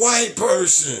 A white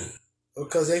person.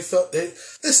 Because they felt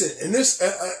listen, and this,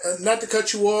 not to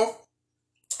cut you off,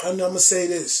 I'm going to say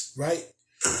this, right?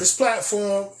 This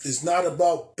platform is not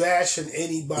about bashing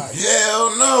anybody.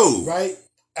 Hell no. Right?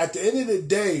 At the end of the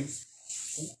day,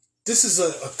 this is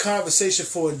a conversation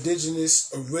for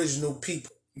indigenous, original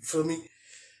people. You feel me?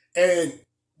 And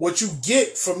what you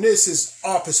get from this is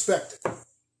our perspective.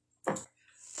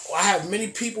 I have many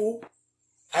people,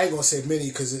 I ain't gonna say many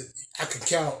because I can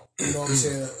count, you know what I'm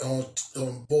saying,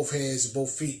 on both hands and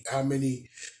both feet, how many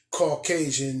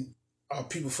Caucasian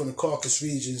people from the Caucasus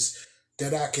regions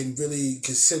that I can really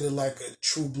consider like a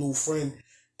true blue friend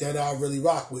that I really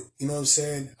rock with. You know what I'm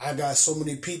saying? I got so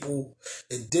many people,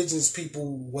 indigenous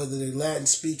people, whether they're Latin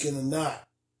speaking or not,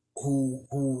 who,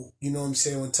 you know what I'm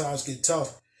saying, when times get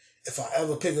tough, if I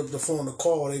ever pick up the phone to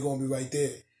call, they're going to be right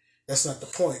there. That's not the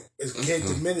point. It can't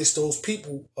diminish those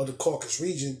people of the Caucasus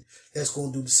region that's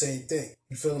going to do the same thing.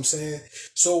 You feel what I'm saying?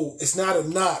 So it's not a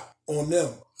knock on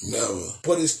them. Never.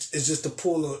 But it's just to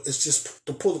pull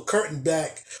the curtain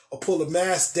back or pull the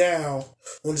mask down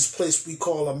on this place we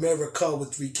call America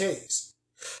with 3 Ks.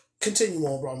 Continue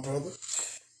on, brother.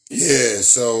 Yeah,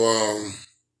 so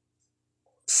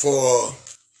for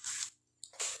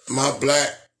my black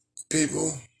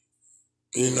people,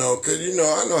 you know, cause you know,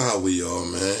 I know how we are,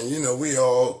 man. You know, we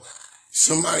all,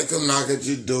 somebody come knock at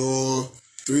your door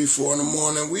 3, 4 in the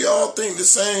morning. We all think the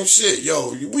same shit.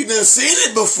 Yo, we done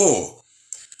seen it before.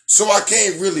 So I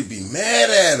can't really be mad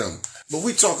at them. But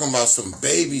we talking about some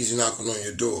babies knocking on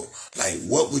your door. Like,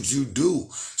 what would you do?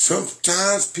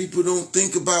 Sometimes people don't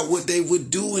think about what they would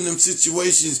do in them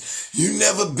situations. You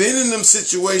never been in them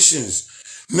situations.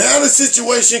 Now the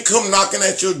situation come knocking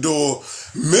at your door,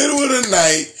 middle of the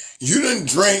night, you done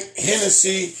drank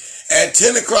Hennessy at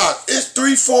 10 o'clock. It's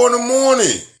 3, 4 in the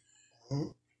morning.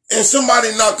 And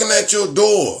somebody knocking at your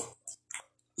door.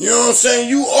 You know what I'm saying?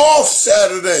 You off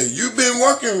Saturday. You've been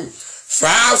working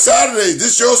 5 Saturdays.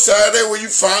 This your Saturday where you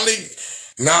finally,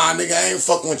 nah, nigga, I ain't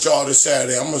fucking with y'all this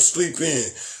Saturday. I'm gonna sleep in.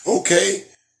 Okay.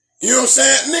 You know what I'm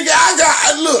saying?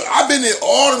 Nigga, look, I've been in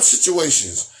all them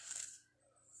situations.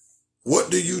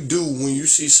 What do you do when you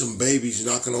see some babies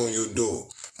knocking on your door?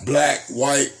 Black,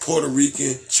 white, Puerto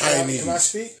Rican, Chinese. Can I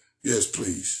speak? Yes,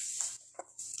 please.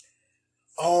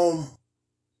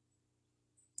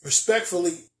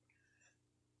 Respectfully,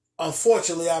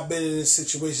 unfortunately, I've been in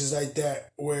situations like that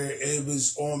where it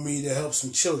was on me to help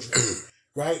some children,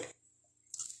 right?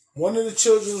 One of the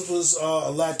children was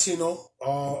a Latino,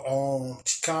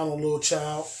 Chicano little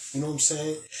child, you know what I'm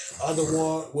saying? Other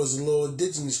one was a little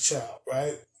indigenous child,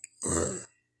 right?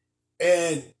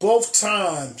 And both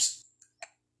times,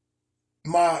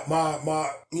 my,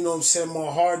 you know what I'm saying,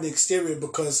 my hardened exterior,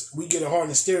 because we get a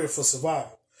hardened exterior for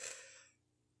survival,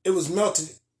 it was melted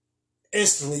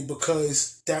instantly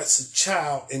because that's a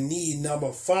child in need, and I'm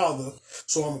a father,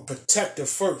 so I'm a protector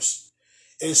first.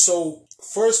 And so,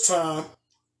 first time,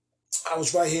 I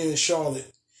was right here in Charlotte,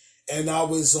 and I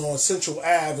was on Central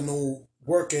Avenue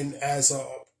working as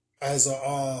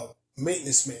a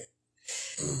maintenance man.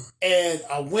 And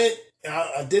I went,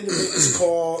 I did the maintenance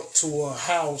call to a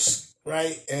house,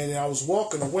 right? And I was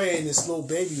walking away, and this little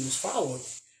baby was following me,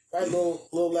 right?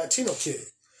 Little Latino kid.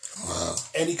 Wow.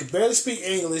 And he could barely speak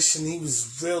English, and he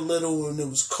was real little, and it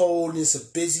was cold, and it's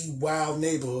a busy, wild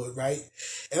neighborhood, right?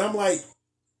 And I'm like,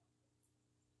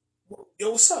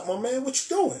 yo, what's up, my man? What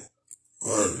you doing?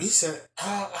 He said,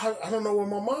 I don't know where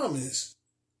my mom is.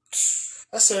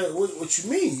 I said, what you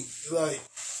mean? Like,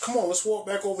 come on, let's walk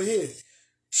back over here.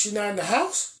 She not in the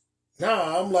house?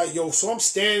 Nah, I'm like, yo, so I'm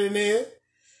standing there.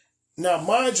 Now,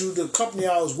 mind you, the company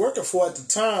I was working for at the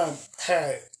time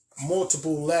had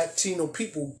multiple Latino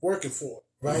people working for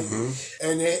it, right? Mm-hmm.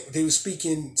 And they were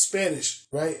speaking Spanish,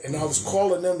 right? And I was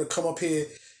calling them to come up here,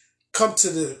 come to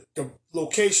the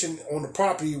location on the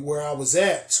property where I was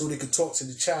at so they could talk to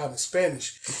the child in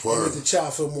Spanish and make the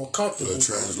child feel more comfortable.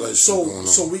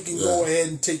 So we can go ahead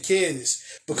and take care of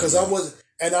this. Because I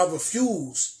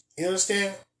refused. You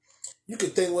understand? You can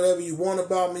think whatever you want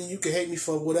about me. You can hate me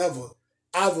for whatever.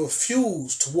 I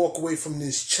refused to walk away from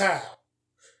this child.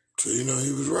 So you know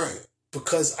he was right.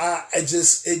 Because it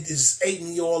just ate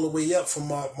me all the way up from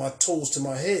my toes to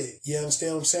my head. You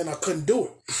understand what I'm saying? I couldn't do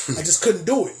it. I just couldn't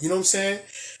do it. You know what I'm saying?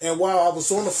 And while I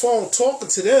was on the phone talking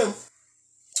to them,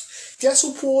 guess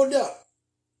who pulled up?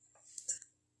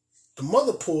 The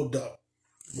mother pulled up.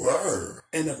 Word.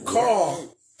 In a car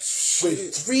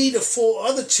with 3 to 4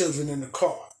 other children in the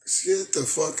car. Get the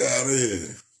fuck out of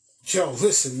here. Yo,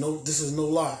 listen, this is no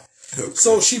lie. Okay.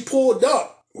 So she pulled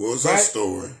up. What was her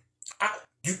story?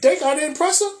 You think I didn't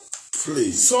press her?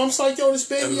 Please. So I'm just like, yo, this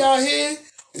baby out here,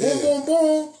 boom, boom,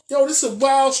 boom. Yo, this is a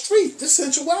wild street. This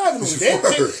is Central Avenue.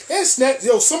 They snatch,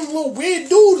 some little weird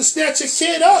dude to snatch your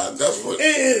kid up. That's what.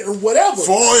 And whatever.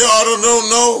 For y'all that don't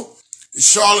know,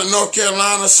 Charlotte, North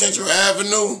Carolina, Central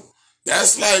Avenue.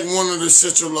 That's like one of the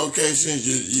central locations.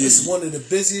 It's one of the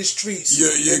busiest streets.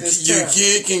 Your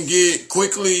kid can get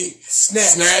quickly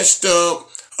snatched up.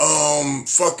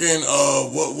 Fucking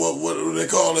what do they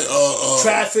call it?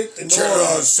 Traffic and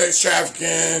sex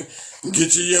trafficking.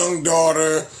 Get your young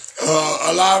daughter.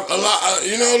 A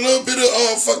little bit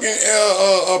of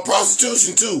fucking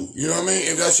prostitution too. You know what I mean?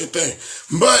 If that's your thing.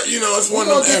 But it's one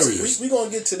of them areas. We're gonna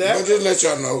get to that. But just let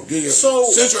y'all know.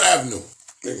 Central Avenue.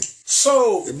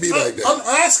 So it be like that. I'm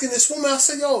asking this woman. I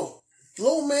said, "Yo,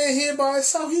 little man here by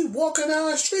himself. He walking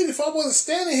down the street. If I wasn't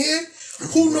standing here,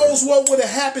 who knows what would have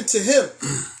happened to him?"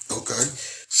 Okay.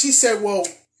 She said, "Well,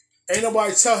 ain't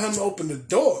nobody tell him to open the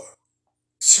door."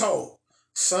 So,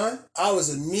 son, I was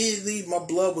immediately, my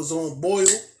blood was on boil.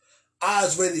 I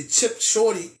was ready to chip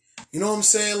shorty. You know what I'm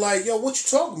saying? Like, yo, what you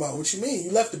talking about? What you mean?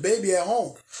 You left the baby at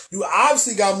home. You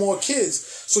obviously got more kids.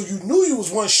 So you knew you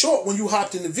was one short when you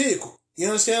hopped in the vehicle. You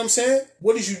understand what I'm saying?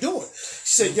 What is you doing?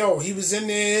 She said, yo, he was in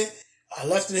there. I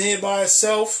left him here by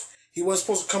himself. He wasn't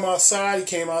supposed to come outside. He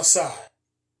came outside.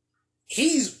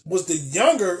 He was the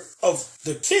younger of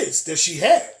the kids that she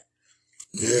had.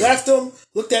 Yeah. Left him,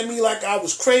 looked at me like I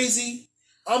was crazy.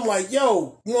 I'm like,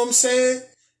 yo, you know what I'm saying?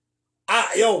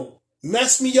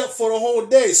 Messed me up for the whole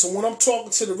day. So when I'm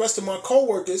talking to the rest of my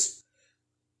coworkers,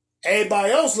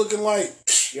 everybody else looking like,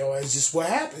 yo, that's just what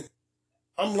happened.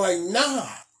 I'm like, nah.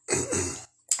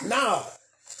 Nah.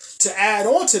 To add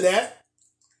on to that,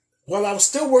 while I was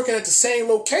still working at the same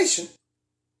location,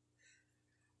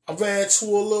 I ran into a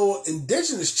little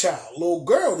indigenous child, little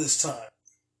girl this time.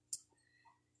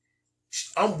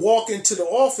 I'm walking to the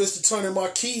office to turn in my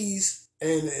keys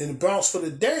and bounce for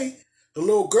the day. The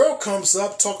little girl comes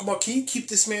up talking about, can you keep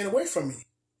this man away from me?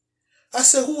 I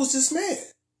said, who is this man?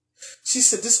 She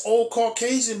said, this old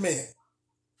Caucasian man.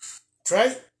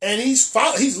 Right? And he's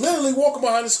literally walking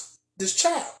behind this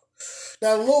child.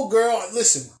 Now, the little girl,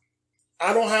 listen,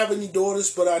 I don't have any daughters,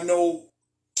 but I know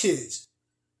kids.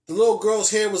 The little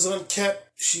girl's hair was unkept.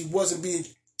 She wasn't being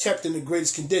kept in the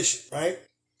greatest condition, right?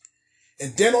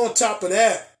 And then on top of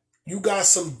that, you got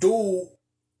some dude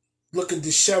looking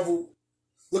disheveled,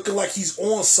 looking like he's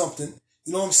on something.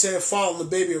 You know what I'm saying? Following the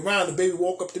baby around. The baby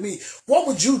walk up to me. What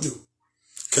would you do?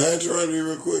 Can I interrupt you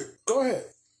real quick? Go ahead.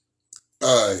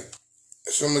 All right.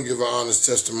 So I'm going to give an honest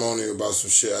testimony about some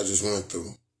shit I just went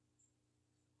through.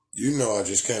 You know I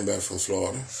just came back from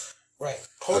Florida. Right.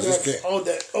 Hold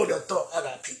that thought. I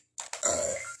got to pee. All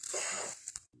right.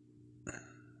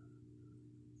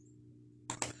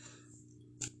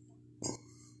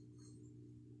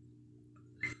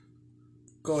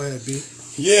 Go ahead, B.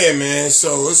 Yeah, man.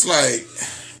 So it's like,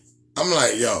 I'm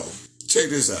like, yo, check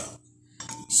this out.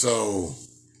 So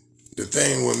the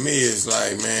thing with me is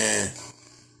like, man,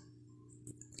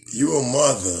 you a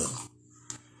mother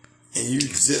and you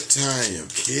zip tying your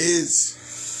kids,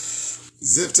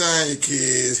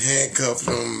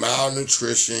 handcuffing them,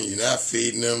 malnutrition, you're not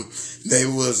feeding them. They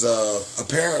was,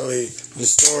 apparently the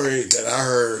story that I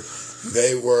heard,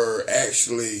 they were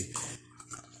actually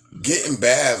getting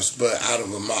baths, but out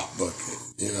of a mop bucket.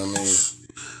 You know what I mean?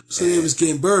 So they was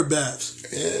getting bird baths.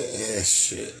 Yeah,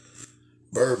 shit.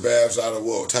 Bird baths out of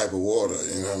what type of water?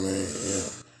 You know what I mean? Yeah.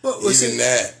 Well,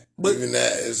 even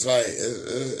that, it's like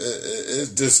it's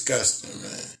disgusting,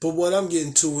 man. But what I'm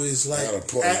getting to is like,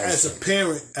 as a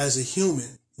parent, as a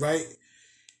human, right?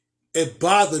 It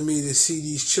bothered me to see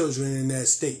these children in that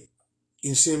state.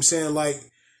 You see what I'm saying? Like,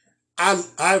 I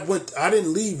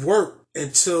didn't leave work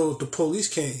until the police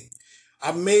came.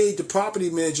 I made the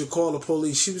property manager call the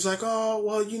police. She was like, oh,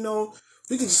 well,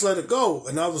 we can just let it go.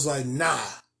 And I was like, nah.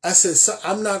 I said, so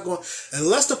I'm not going,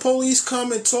 unless the police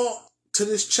come and talk to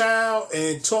this child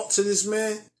and talk to this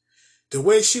man, the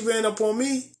way she ran up on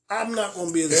me, I'm not going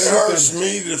to be able to It hurts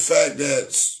me the fact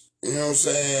that, you know what I'm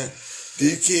saying,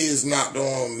 these kids knocked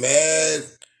on mad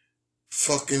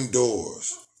fucking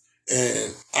doors.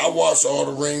 And I watched all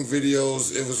the Ring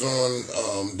videos. It was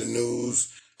on the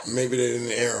news. Maybe they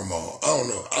didn't air them all. I don't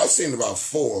know. I've seen about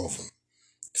 4 of them.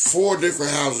 4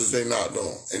 different houses they knocked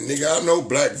on. And nigga, I know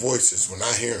black voices when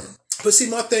I hear them. But see,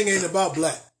 my thing ain't about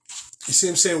black. You see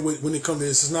what I'm saying? When it comes to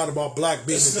this, it's not about black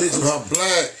being indigenous. It's not about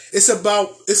black.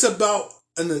 It's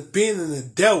about being an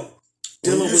adult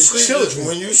dealing with children.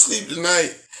 When you sleep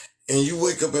tonight and you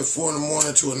wake up at 4 in the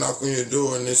morning to a knock on your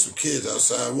door and there's some kids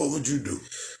outside, what would you do?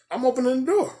 I'm opening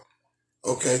the door.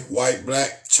 Okay, white,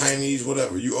 black, Chinese,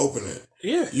 whatever. You open it.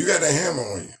 Yeah. You got a hammer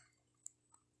on you.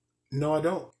 No, I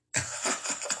don't.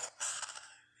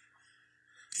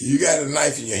 You got a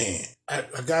knife in your hand.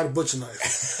 I got a butcher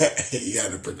knife. He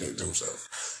got to protect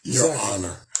himself. Your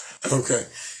honor. Okay.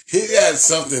 He had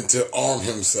something to arm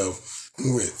himself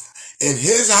with in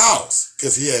his house,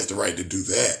 because he has the right to do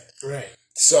that. Right.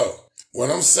 So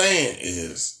what I'm saying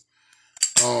is,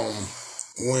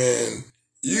 when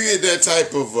you get that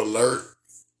type of alert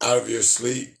out of your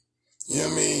sleep, you know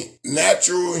what I mean?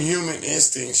 Natural human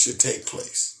instinct should take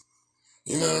place.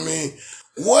 You know what I mean?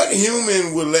 What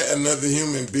human would let another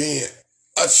human being,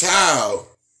 a child?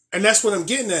 And that's what I'm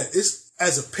getting at. It's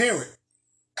as a parent.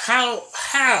 How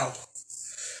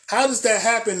does that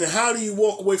happen, and how do you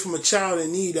walk away from a child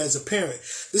in need as a parent?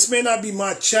 This may not be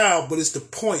my child, but it's the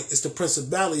point. It's the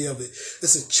principality of it.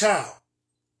 It's a child.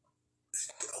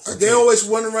 Okay. They always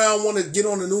run around, want to get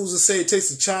on the news and say it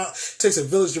takes a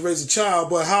village to raise a child,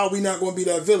 but how are we not going to be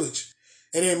that village?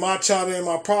 It ain't my child, it ain't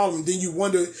my problem. Then you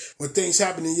wonder when things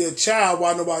happen to your child,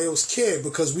 why nobody else care?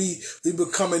 Because we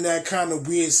becoming that kind of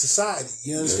weird society.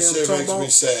 You understand what I'm talking about?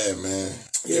 That shit makes me sad, man.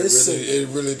 Yeah, it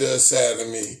really does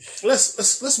sadden me.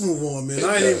 Let's move on, man.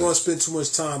 I ain't even gonna spend too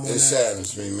much time on that. It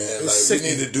saddens me, man. It's like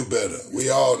sickening. We need to do better. We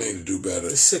all need to do better.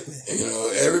 It's sickening. You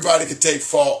know, everybody can take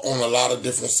fault on a lot of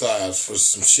different sides for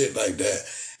some shit like that.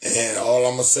 And all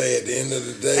I'm gonna say at the end of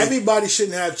the day, everybody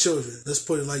shouldn't have children. Let's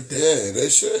put it like that. Yeah, they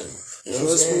shouldn't. You know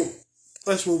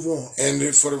let's move on.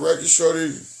 And for the record,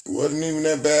 Shorty wasn't even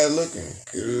that bad looking.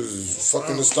 It was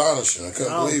fucking astonishing. I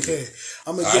couldn't believe it.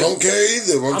 I don't care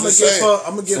either. I'm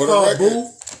gonna give her a boo.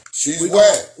 She's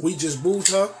whack. We just booed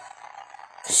her.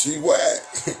 She whack.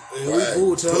 Yeah, we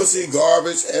booed her. Pussy,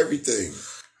 garbage, everything.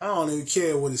 I don't even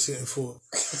care what it's hitting for.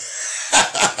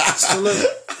 So look,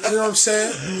 you know what I'm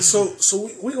saying?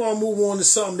 So we gonna move on to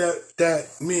something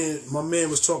that me and my man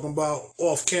was talking about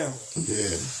off camera.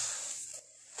 Yeah.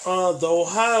 The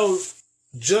Ohio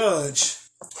judge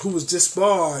who was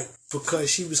disbarred because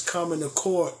she was coming to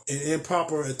court in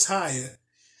improper attire,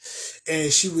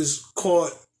 and she was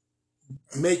caught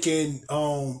making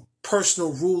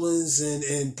personal rulings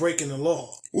and breaking the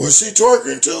law. Was she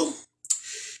twerking too?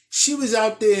 She was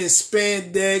out there in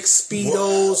spandex,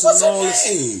 speedos, and all this.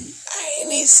 I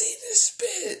ain't even see this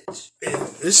bitch.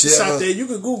 It's just out there. You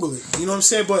can Google it. You know what I'm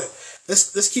saying? But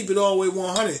let's keep it all the way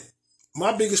 100.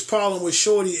 My biggest problem with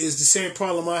Shorty is the same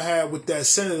problem I had with that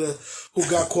senator who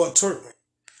got caught twerking.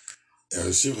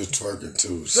 Yeah, she was twerking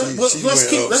too. She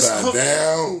went upside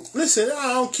down. Listen,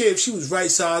 I don't care if she was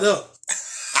right side up.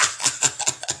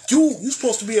 You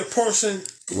supposed to be a person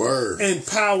in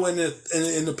power in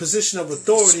the position of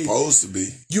authority. Supposed to be.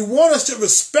 You want us to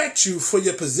respect you for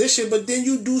your position, but then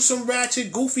you do some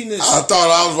ratchet goofiness. I thought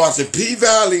I was watching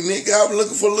P-Valley, nigga. I was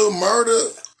looking for a little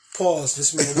murder. Pause.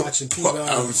 This man watching P-Valley.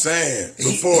 I'm saying,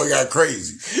 before it got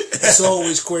crazy. It's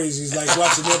always crazy. It's like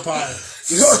watching Empire.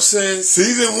 You know what I'm saying?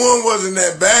 Season 1 wasn't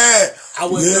that bad. I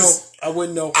wouldn't know. I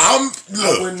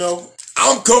wouldn't know.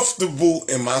 I'm comfortable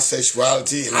in my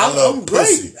sexuality and I love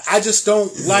pussy. I just don't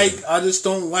like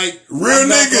real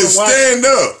niggas stand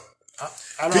up.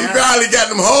 P-Valley got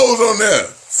them hoes on there.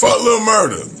 Fuck Little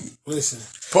Murder. Listen.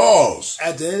 Pause.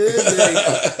 At the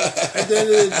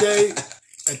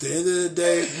end of the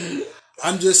day,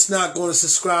 I'm just not going to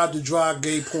subscribe to dry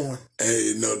gay porn.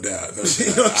 Hey, no doubt. No doubt.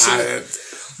 You know what I'm saying?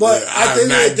 But at the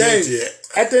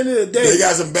end of the day, they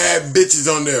got some bad bitches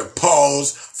on there.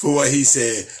 Pause for what he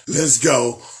said. Let's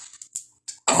go.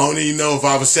 I don't even know if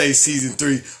I would say season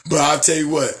 3, but I'll tell you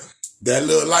what. That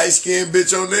little light-skinned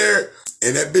bitch on there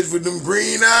and that bitch with them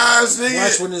green eyes, nigga.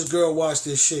 Watch when this girl watch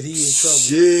this shit. He in trouble.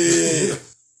 Shit.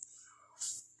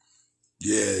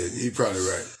 Yeah, he probably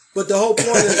right. But the whole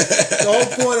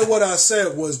point of what I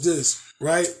said was this,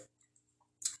 right?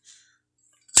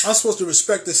 I'm supposed to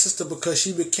respect the sister because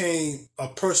she became a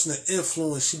person of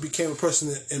influence. She became a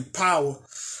person in power,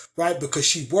 right? Because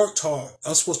she worked hard.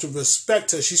 I'm supposed to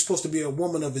respect her. She's supposed to be a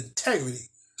woman of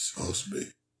integrity. Supposed to be.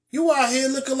 You out here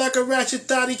looking like a ratchet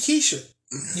thotty Keisha.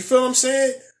 You feel what I'm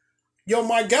saying? Yo,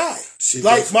 my guy.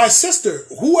 My sister.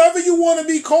 Whoever you want to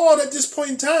be called at this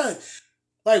point in time.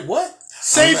 Like what?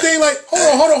 Same thing like,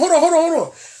 hold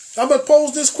on. I'm going to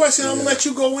pose this question. I'm going to let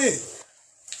you go in.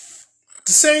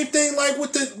 The same thing like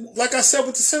I said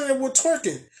with the senator with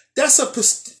twerking. That's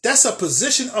a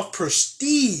position of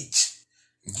prestige.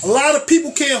 A lot of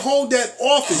people can't hold that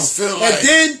office.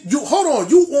 Then you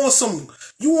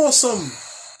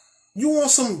want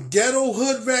some ghetto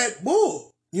hood rat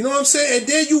bull. You know what I'm saying? And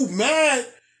then you mad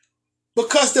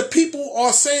because the people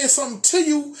are saying something to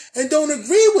you and don't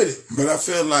agree with it. But I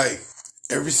feel like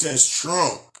ever since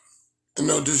Trump, and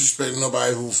no disrespect to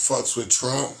nobody who fucks with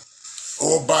Trump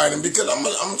or Biden, because I'm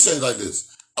gonna say it like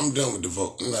this. I'm done with the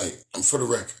vote. Like, I'm for the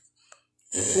record.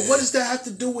 And but what does that have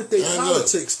to do with their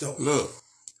politics, though? Look.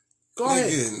 Go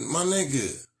ahead. My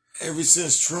nigga, ever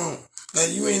since Trump,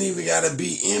 like, you ain't even gotta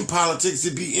be in politics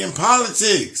to be in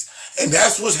politics. And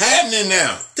that's what's happening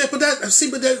now. Yeah, but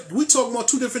we talking about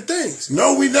two different things.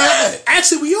 No, we not.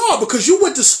 Actually, we are, because you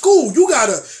went to school. You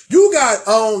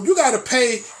gotta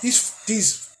pay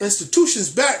these institutions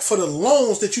back for the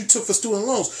loans that you took for student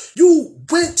loans. You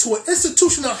went to an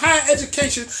institution of higher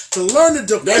education to learn the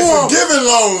decorum. They forgiving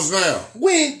loans now.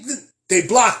 They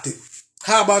blocked it.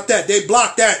 How about that? They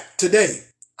blocked that today,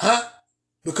 huh?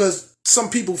 Because some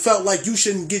people felt like you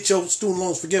shouldn't get your student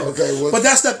loans forgiven. Okay, but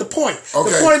that's not the point.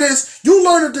 Okay. The point is, you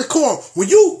learn the decorum.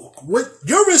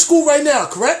 You're in school right now,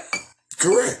 correct?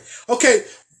 Correct. Okay,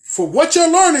 for what you're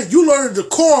learning, you learn the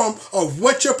decorum of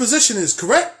what your position is,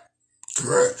 correct?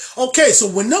 Correct. Okay, so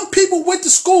when them people went to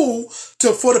school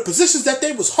for the positions that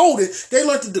they was holding, they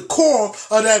learned the decorum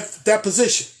of that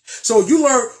position. So you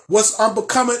learn what's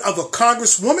unbecoming of a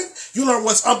congresswoman. You learn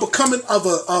what's unbecoming of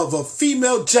a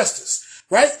female justice.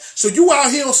 Right? So you out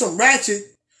here on some ratchet,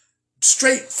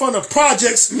 straight from the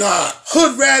projects,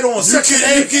 hood rat on Section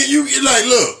 8. You like,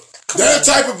 look, that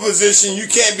type of position, you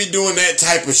can't be doing that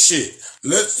type of shit.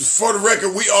 For the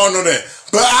record, we all know that.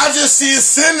 But I just see a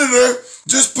senator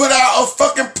just put out a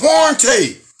fucking porn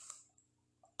tape.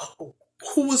 Oh,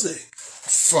 who was that?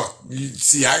 Fuck. You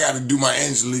see, I got to do my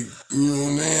Angelique. You know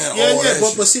what I'm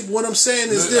saying? But see, what I'm saying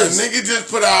is this. A nigga just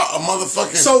put out a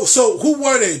motherfucking... So who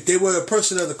were they? They were a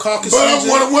person of the caucus region?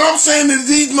 But what I'm saying is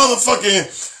these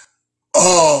motherfucking...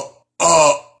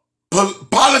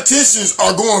 politicians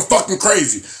are going fucking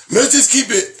crazy. Let's just keep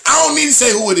it... I don't need to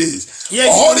say who it is. Yeah,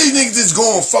 all these niggas is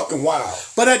going fucking wild.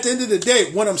 But at the end of the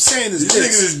day, what I'm saying is these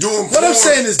niggas is doing what I'm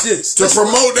saying is this. To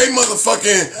promote their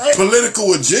motherfucking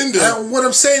political agenda. And what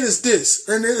I'm saying is this.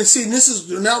 And see,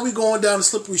 now we going down a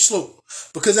slippery slope.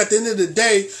 Because at the end of the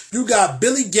day, you got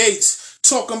Billy Gates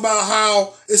talking about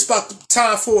how it's about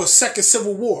time for a second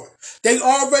civil war. They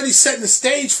already setting the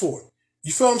stage for it.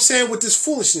 You feel what I'm saying? With this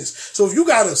foolishness. So if you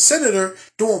got a senator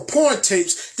doing porn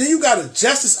tapes, then you got a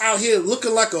justice out here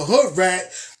looking like a hood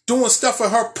rat, doing stuff for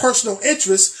her personal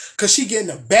interests because she getting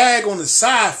a bag on the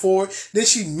side for it. Then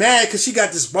she mad because she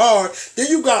got this bar. Then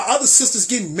you got other sisters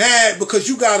getting mad because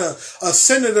you got a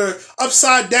senator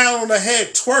upside down on her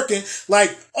head twerking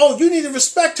like, oh, you need to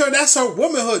respect her. That's her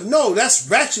womanhood. No, that's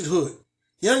ratchethood.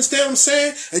 You understand what I'm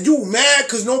saying? And you mad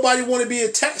because nobody want to be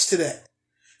attached to that.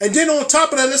 And then on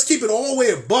top of that, let's keep it all the way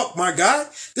a buck, my guy.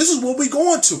 This is what we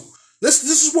going to. This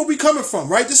is where we coming from,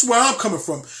 right? This is where I'm coming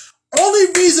from.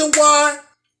 Only reason why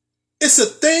it's a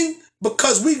thing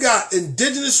because we got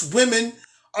indigenous women,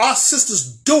 our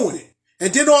sisters doing it.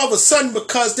 And then all of a sudden,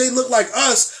 because they look like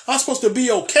us, I'm supposed to be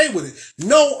okay with it.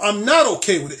 No, I'm not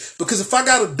okay with it. Because if I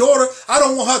got a daughter, I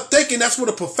don't want her thinking that's what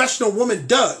a professional woman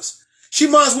does. She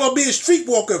might as well be a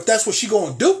streetwalker if that's what she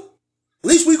gonna do. At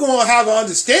least we gonna have an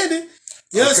understanding.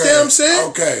 You understand what I'm saying?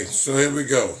 Okay, so here we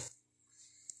go.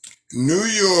 New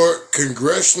York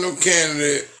congressional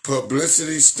candidate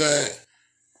publicity stunt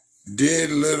did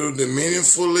little to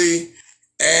meaningfully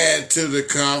add to the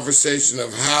conversation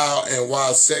of how and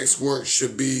why sex work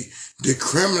should be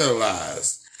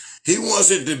decriminalized. He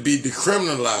wants it to be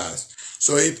decriminalized.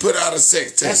 So he put out a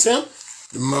sex tape. That's him?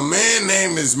 My man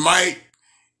name is Mike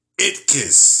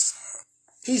Itkes.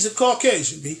 He's a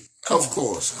Caucasian, B. Of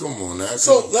course. Come on now.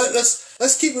 So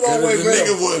let's keep it all the way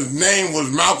real. His name was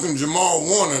Malcolm Jamal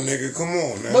Warner, nigga. Come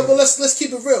on now. But let's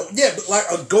keep it real. Yeah, but like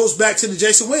it goes back to the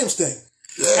Jason Williams thing.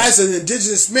 Yeah. As an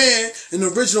indigenous man, an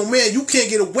original man, you can't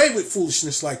get away with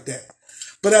foolishness like that.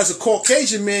 But as a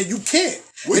Caucasian man, you can't.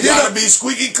 We gotta be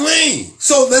squeaky clean.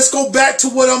 So let's go back to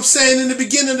what I'm saying in the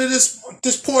beginning of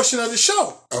this portion of the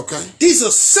show. Okay. These are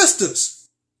sisters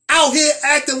out here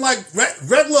acting like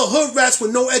regular hood rats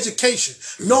with no education,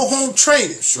 no home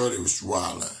training. Sure, they was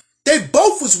wilding. They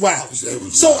both was wild.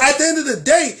 So at the end of the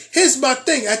day, here's my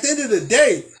thing. At the end of the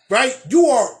day, right? You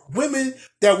are women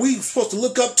that we supposed to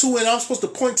look up to, and I'm supposed to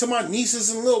point to my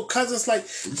nieces and little cousins like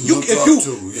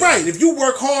right. If you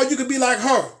work hard, you could be like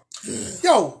her. Yeah.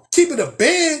 Yo, keep it a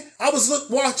band. I was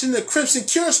watching the Crimson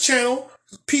Cures channel.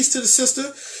 Peace to the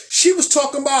sister. She was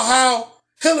talking about how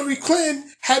Hillary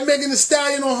Clinton had Megan Thee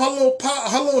Stallion on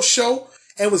her little show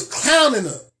and was clowning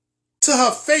her to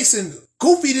her face, and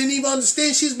Goofy didn't even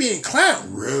understand she's being clowned.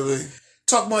 Really?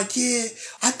 Talking about, yeah,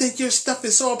 I think your stuff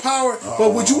is all power.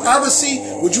 But would you ever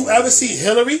see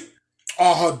Hillary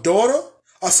or her daughter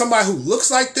or somebody who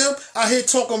looks like them out here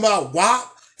talking about WAP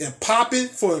and popping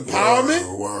for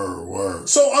empowerment? Word.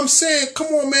 So I'm saying, come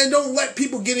on, man, don't let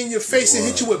people get in your face and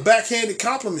hit you with backhanded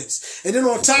compliments. And then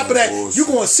on top of that, you're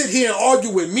going to sit here and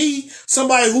argue with me,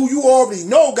 somebody who you already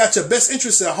know got your best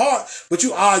interests at heart, but you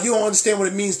don't understand what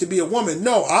it means to be a woman.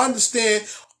 No, I understand.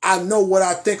 I know what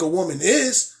I think a woman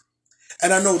is,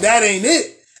 and I know that ain't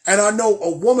it. And I know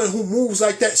a woman who moves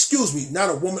like that, excuse me,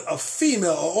 not a woman, a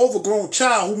female, an overgrown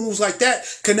child who moves like that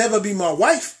can never be my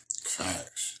wife.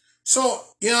 Facts. So,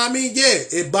 you know what I mean? Yeah,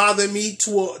 it bothered me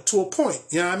to a point.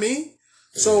 You know what I mean?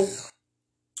 Yeah. So,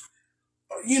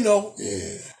 you know,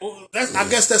 I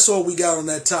guess that's all we got on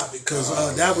that topic, because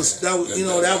that was wild.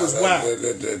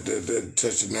 That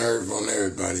touched the nerve on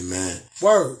everybody, man.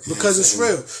 Word, because it's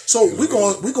real. So we're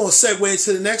gonna segue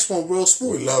into the next one real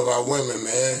smooth. We love our women,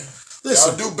 man.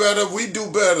 Listen, y'all do better, we do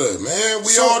better, man.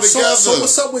 We all together. So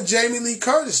what's up with Jamie Lee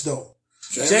Curtis though?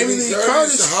 Jamie Lee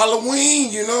Curtis,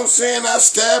 Halloween, you know what I'm saying? I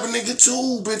stabbed a nigga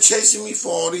too, been chasing me for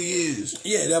all the years.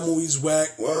 Yeah, that movie's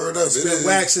whack. Word up. It's been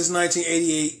whack since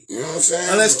 1988. You know what I'm saying?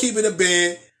 And let's keep it a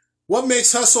band. What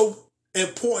makes her so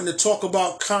important to talk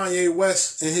about Kanye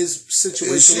West and his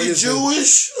situation? Is she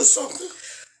Jewish or something?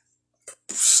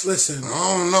 Listen,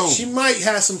 I don't know. She might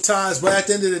have some ties, but at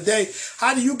the end of the day,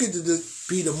 how do you get to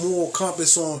be the moral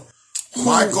compass on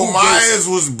Michael Myers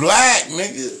was black,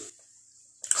 nigga.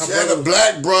 She had a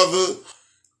black brother.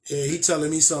 Yeah, he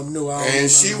telling me something new. And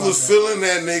she was feeling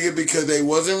that nigga because they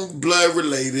wasn't blood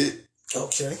related.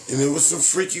 Okay. And it was some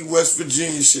freaky West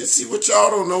Virginia shit. See, what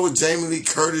y'all don't know is Jamie Lee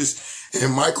Curtis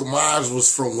and Michael Myers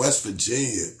was from West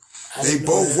Virginia. They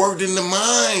both worked in the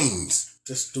mines.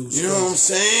 This dude's you know what I'm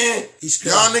saying? He's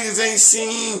y'all niggas ain't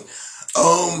seen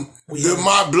the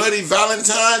My Bloody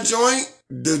Valentine joint?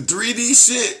 The 3D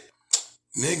shit?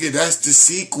 Nigga, that's the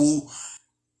sequel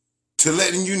to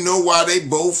letting you know why they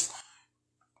both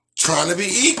trying to be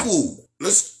equal.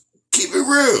 Let's keep it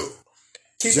real.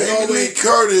 Jamie Lee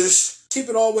Curtis. Keep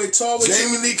it all the way tall.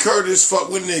 Jamie Lee Curtis fuck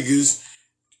with niggas.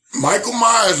 Michael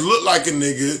Myers look like a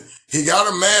nigga. He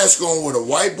got a mask on with a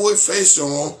white boy face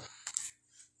on.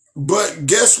 But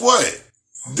guess what?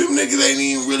 Them niggas ain't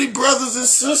even really brothers and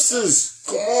sisters.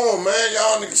 Come on, man.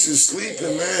 Y'all niggas is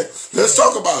sleeping, man. Let's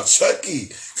talk about Chucky.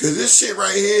 Cause this shit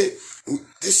right here,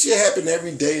 this shit happen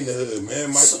every day in the hood,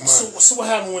 man. So what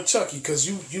happened with Chucky? Cause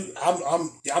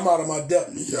I'm out of my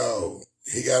depth. Yo,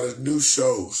 he got a new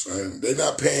show, son. They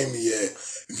not paying me yet.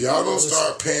 If y'all don't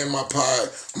start paying my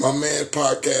man's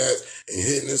podcast and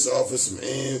hitting this off with some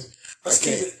ends,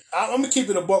 I'm gonna keep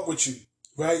it a buck with you,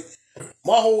 right?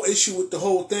 My whole issue with the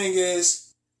whole thing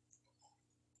is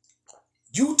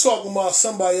you talking about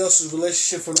somebody else's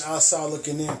relationship from the outside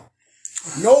looking in.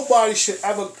 Nobody should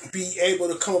ever be able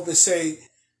to come up and say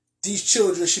these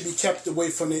children should be kept away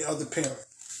from their other parent.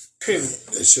 Period.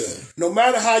 They should. No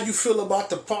matter how you feel about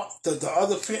the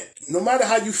other parent, no matter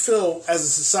how you feel as a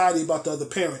society about the other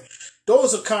parent,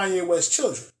 those are Kanye West's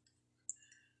children.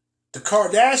 The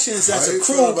Kardashians as a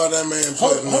crew. How you feel about that man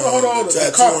putting a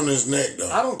tattoo on his neck,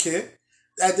 though? I don't care.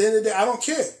 At the end of the day, I don't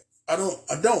care. I don't.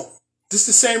 This is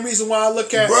the same reason why I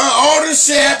look at... Bro, all this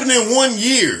shit happened in 1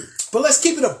 year. But let's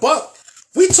keep it a buck.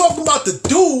 We talking about the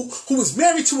dude who was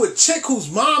married to a chick whose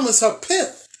mom is her pimp.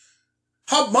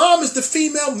 Her mom is the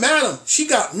female madam. She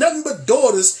got nothing but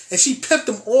daughters, and she pimped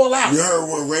them all out. You heard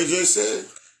what Ray J said?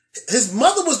 His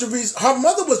mother was the reason. Her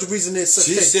mother was the reason they such.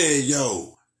 She said,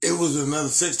 "Yo, it was another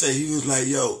sex tape." He was like,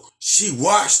 "Yo, she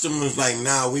watched them and was like,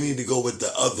 nah, we need to go with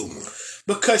the other one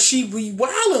because she be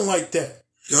wilding like that."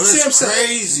 Yo, that's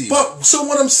crazy. But so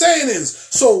what I'm saying is,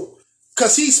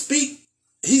 because he speak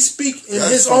in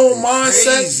his own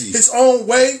mindset, his own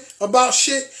way about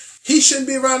shit. He shouldn't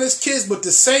be around his kids, but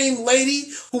the same lady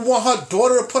who want her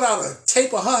daughter to put out a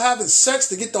tape of her having sex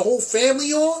to get the whole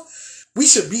family on, we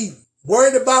shouldn't be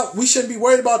worried about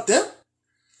them.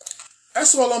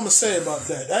 That's all I'm gonna say about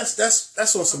that.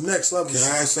 That's on some next level. Can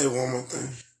I say one more thing?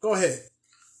 Go ahead.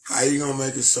 How you gonna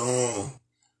make a song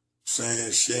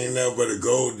saying she ain't nothing but a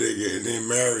gold digger and then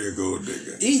marry a gold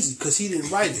digger? Easy, because he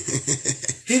didn't write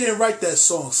it. He didn't write that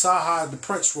song. Sahai the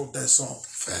Prince wrote that song.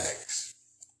 Facts.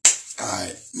 All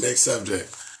right, next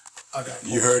subject. I got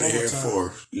you heard it here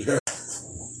for.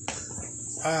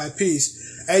 All right, peace.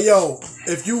 Hey, yo,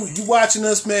 if you watching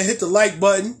us, man, hit the like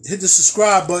button, hit the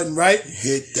subscribe button, right?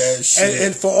 Hit that shit.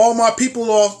 And for all my people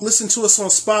listen to us on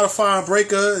Spotify and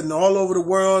Breaker and all over the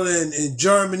world and in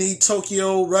Germany,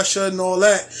 Tokyo, Russia, and all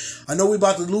that. I know we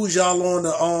about to lose y'all on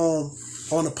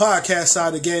the podcast side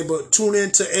of the game, but tune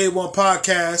in to A1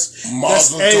 Podcast.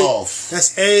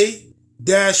 That's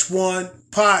A-1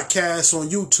 Podcast on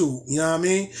YouTube. You know what I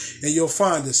mean? And you'll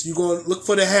find us. You go look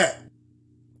for the hat.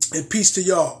 And peace to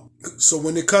y'all. So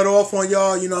when they cut off on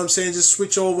y'all, you know what I'm saying, just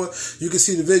switch over. You can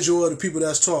see the visual of the people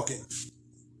that's talking.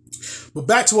 But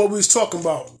back to what we was talking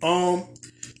about.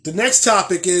 The next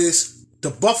topic is the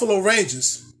Buffalo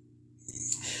Rangers.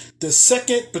 The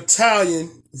 2nd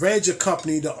Battalion Ranger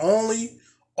Company, the only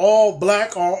all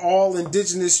black or all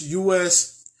indigenous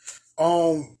U.S.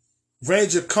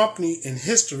 Ranger Company in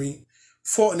history,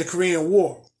 fought in the Korean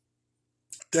War.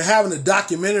 They're having a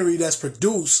documentary that's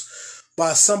produced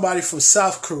by somebody from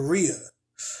South Korea.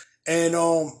 And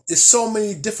there's so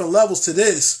many different levels to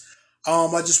this.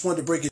 I just wanted to break it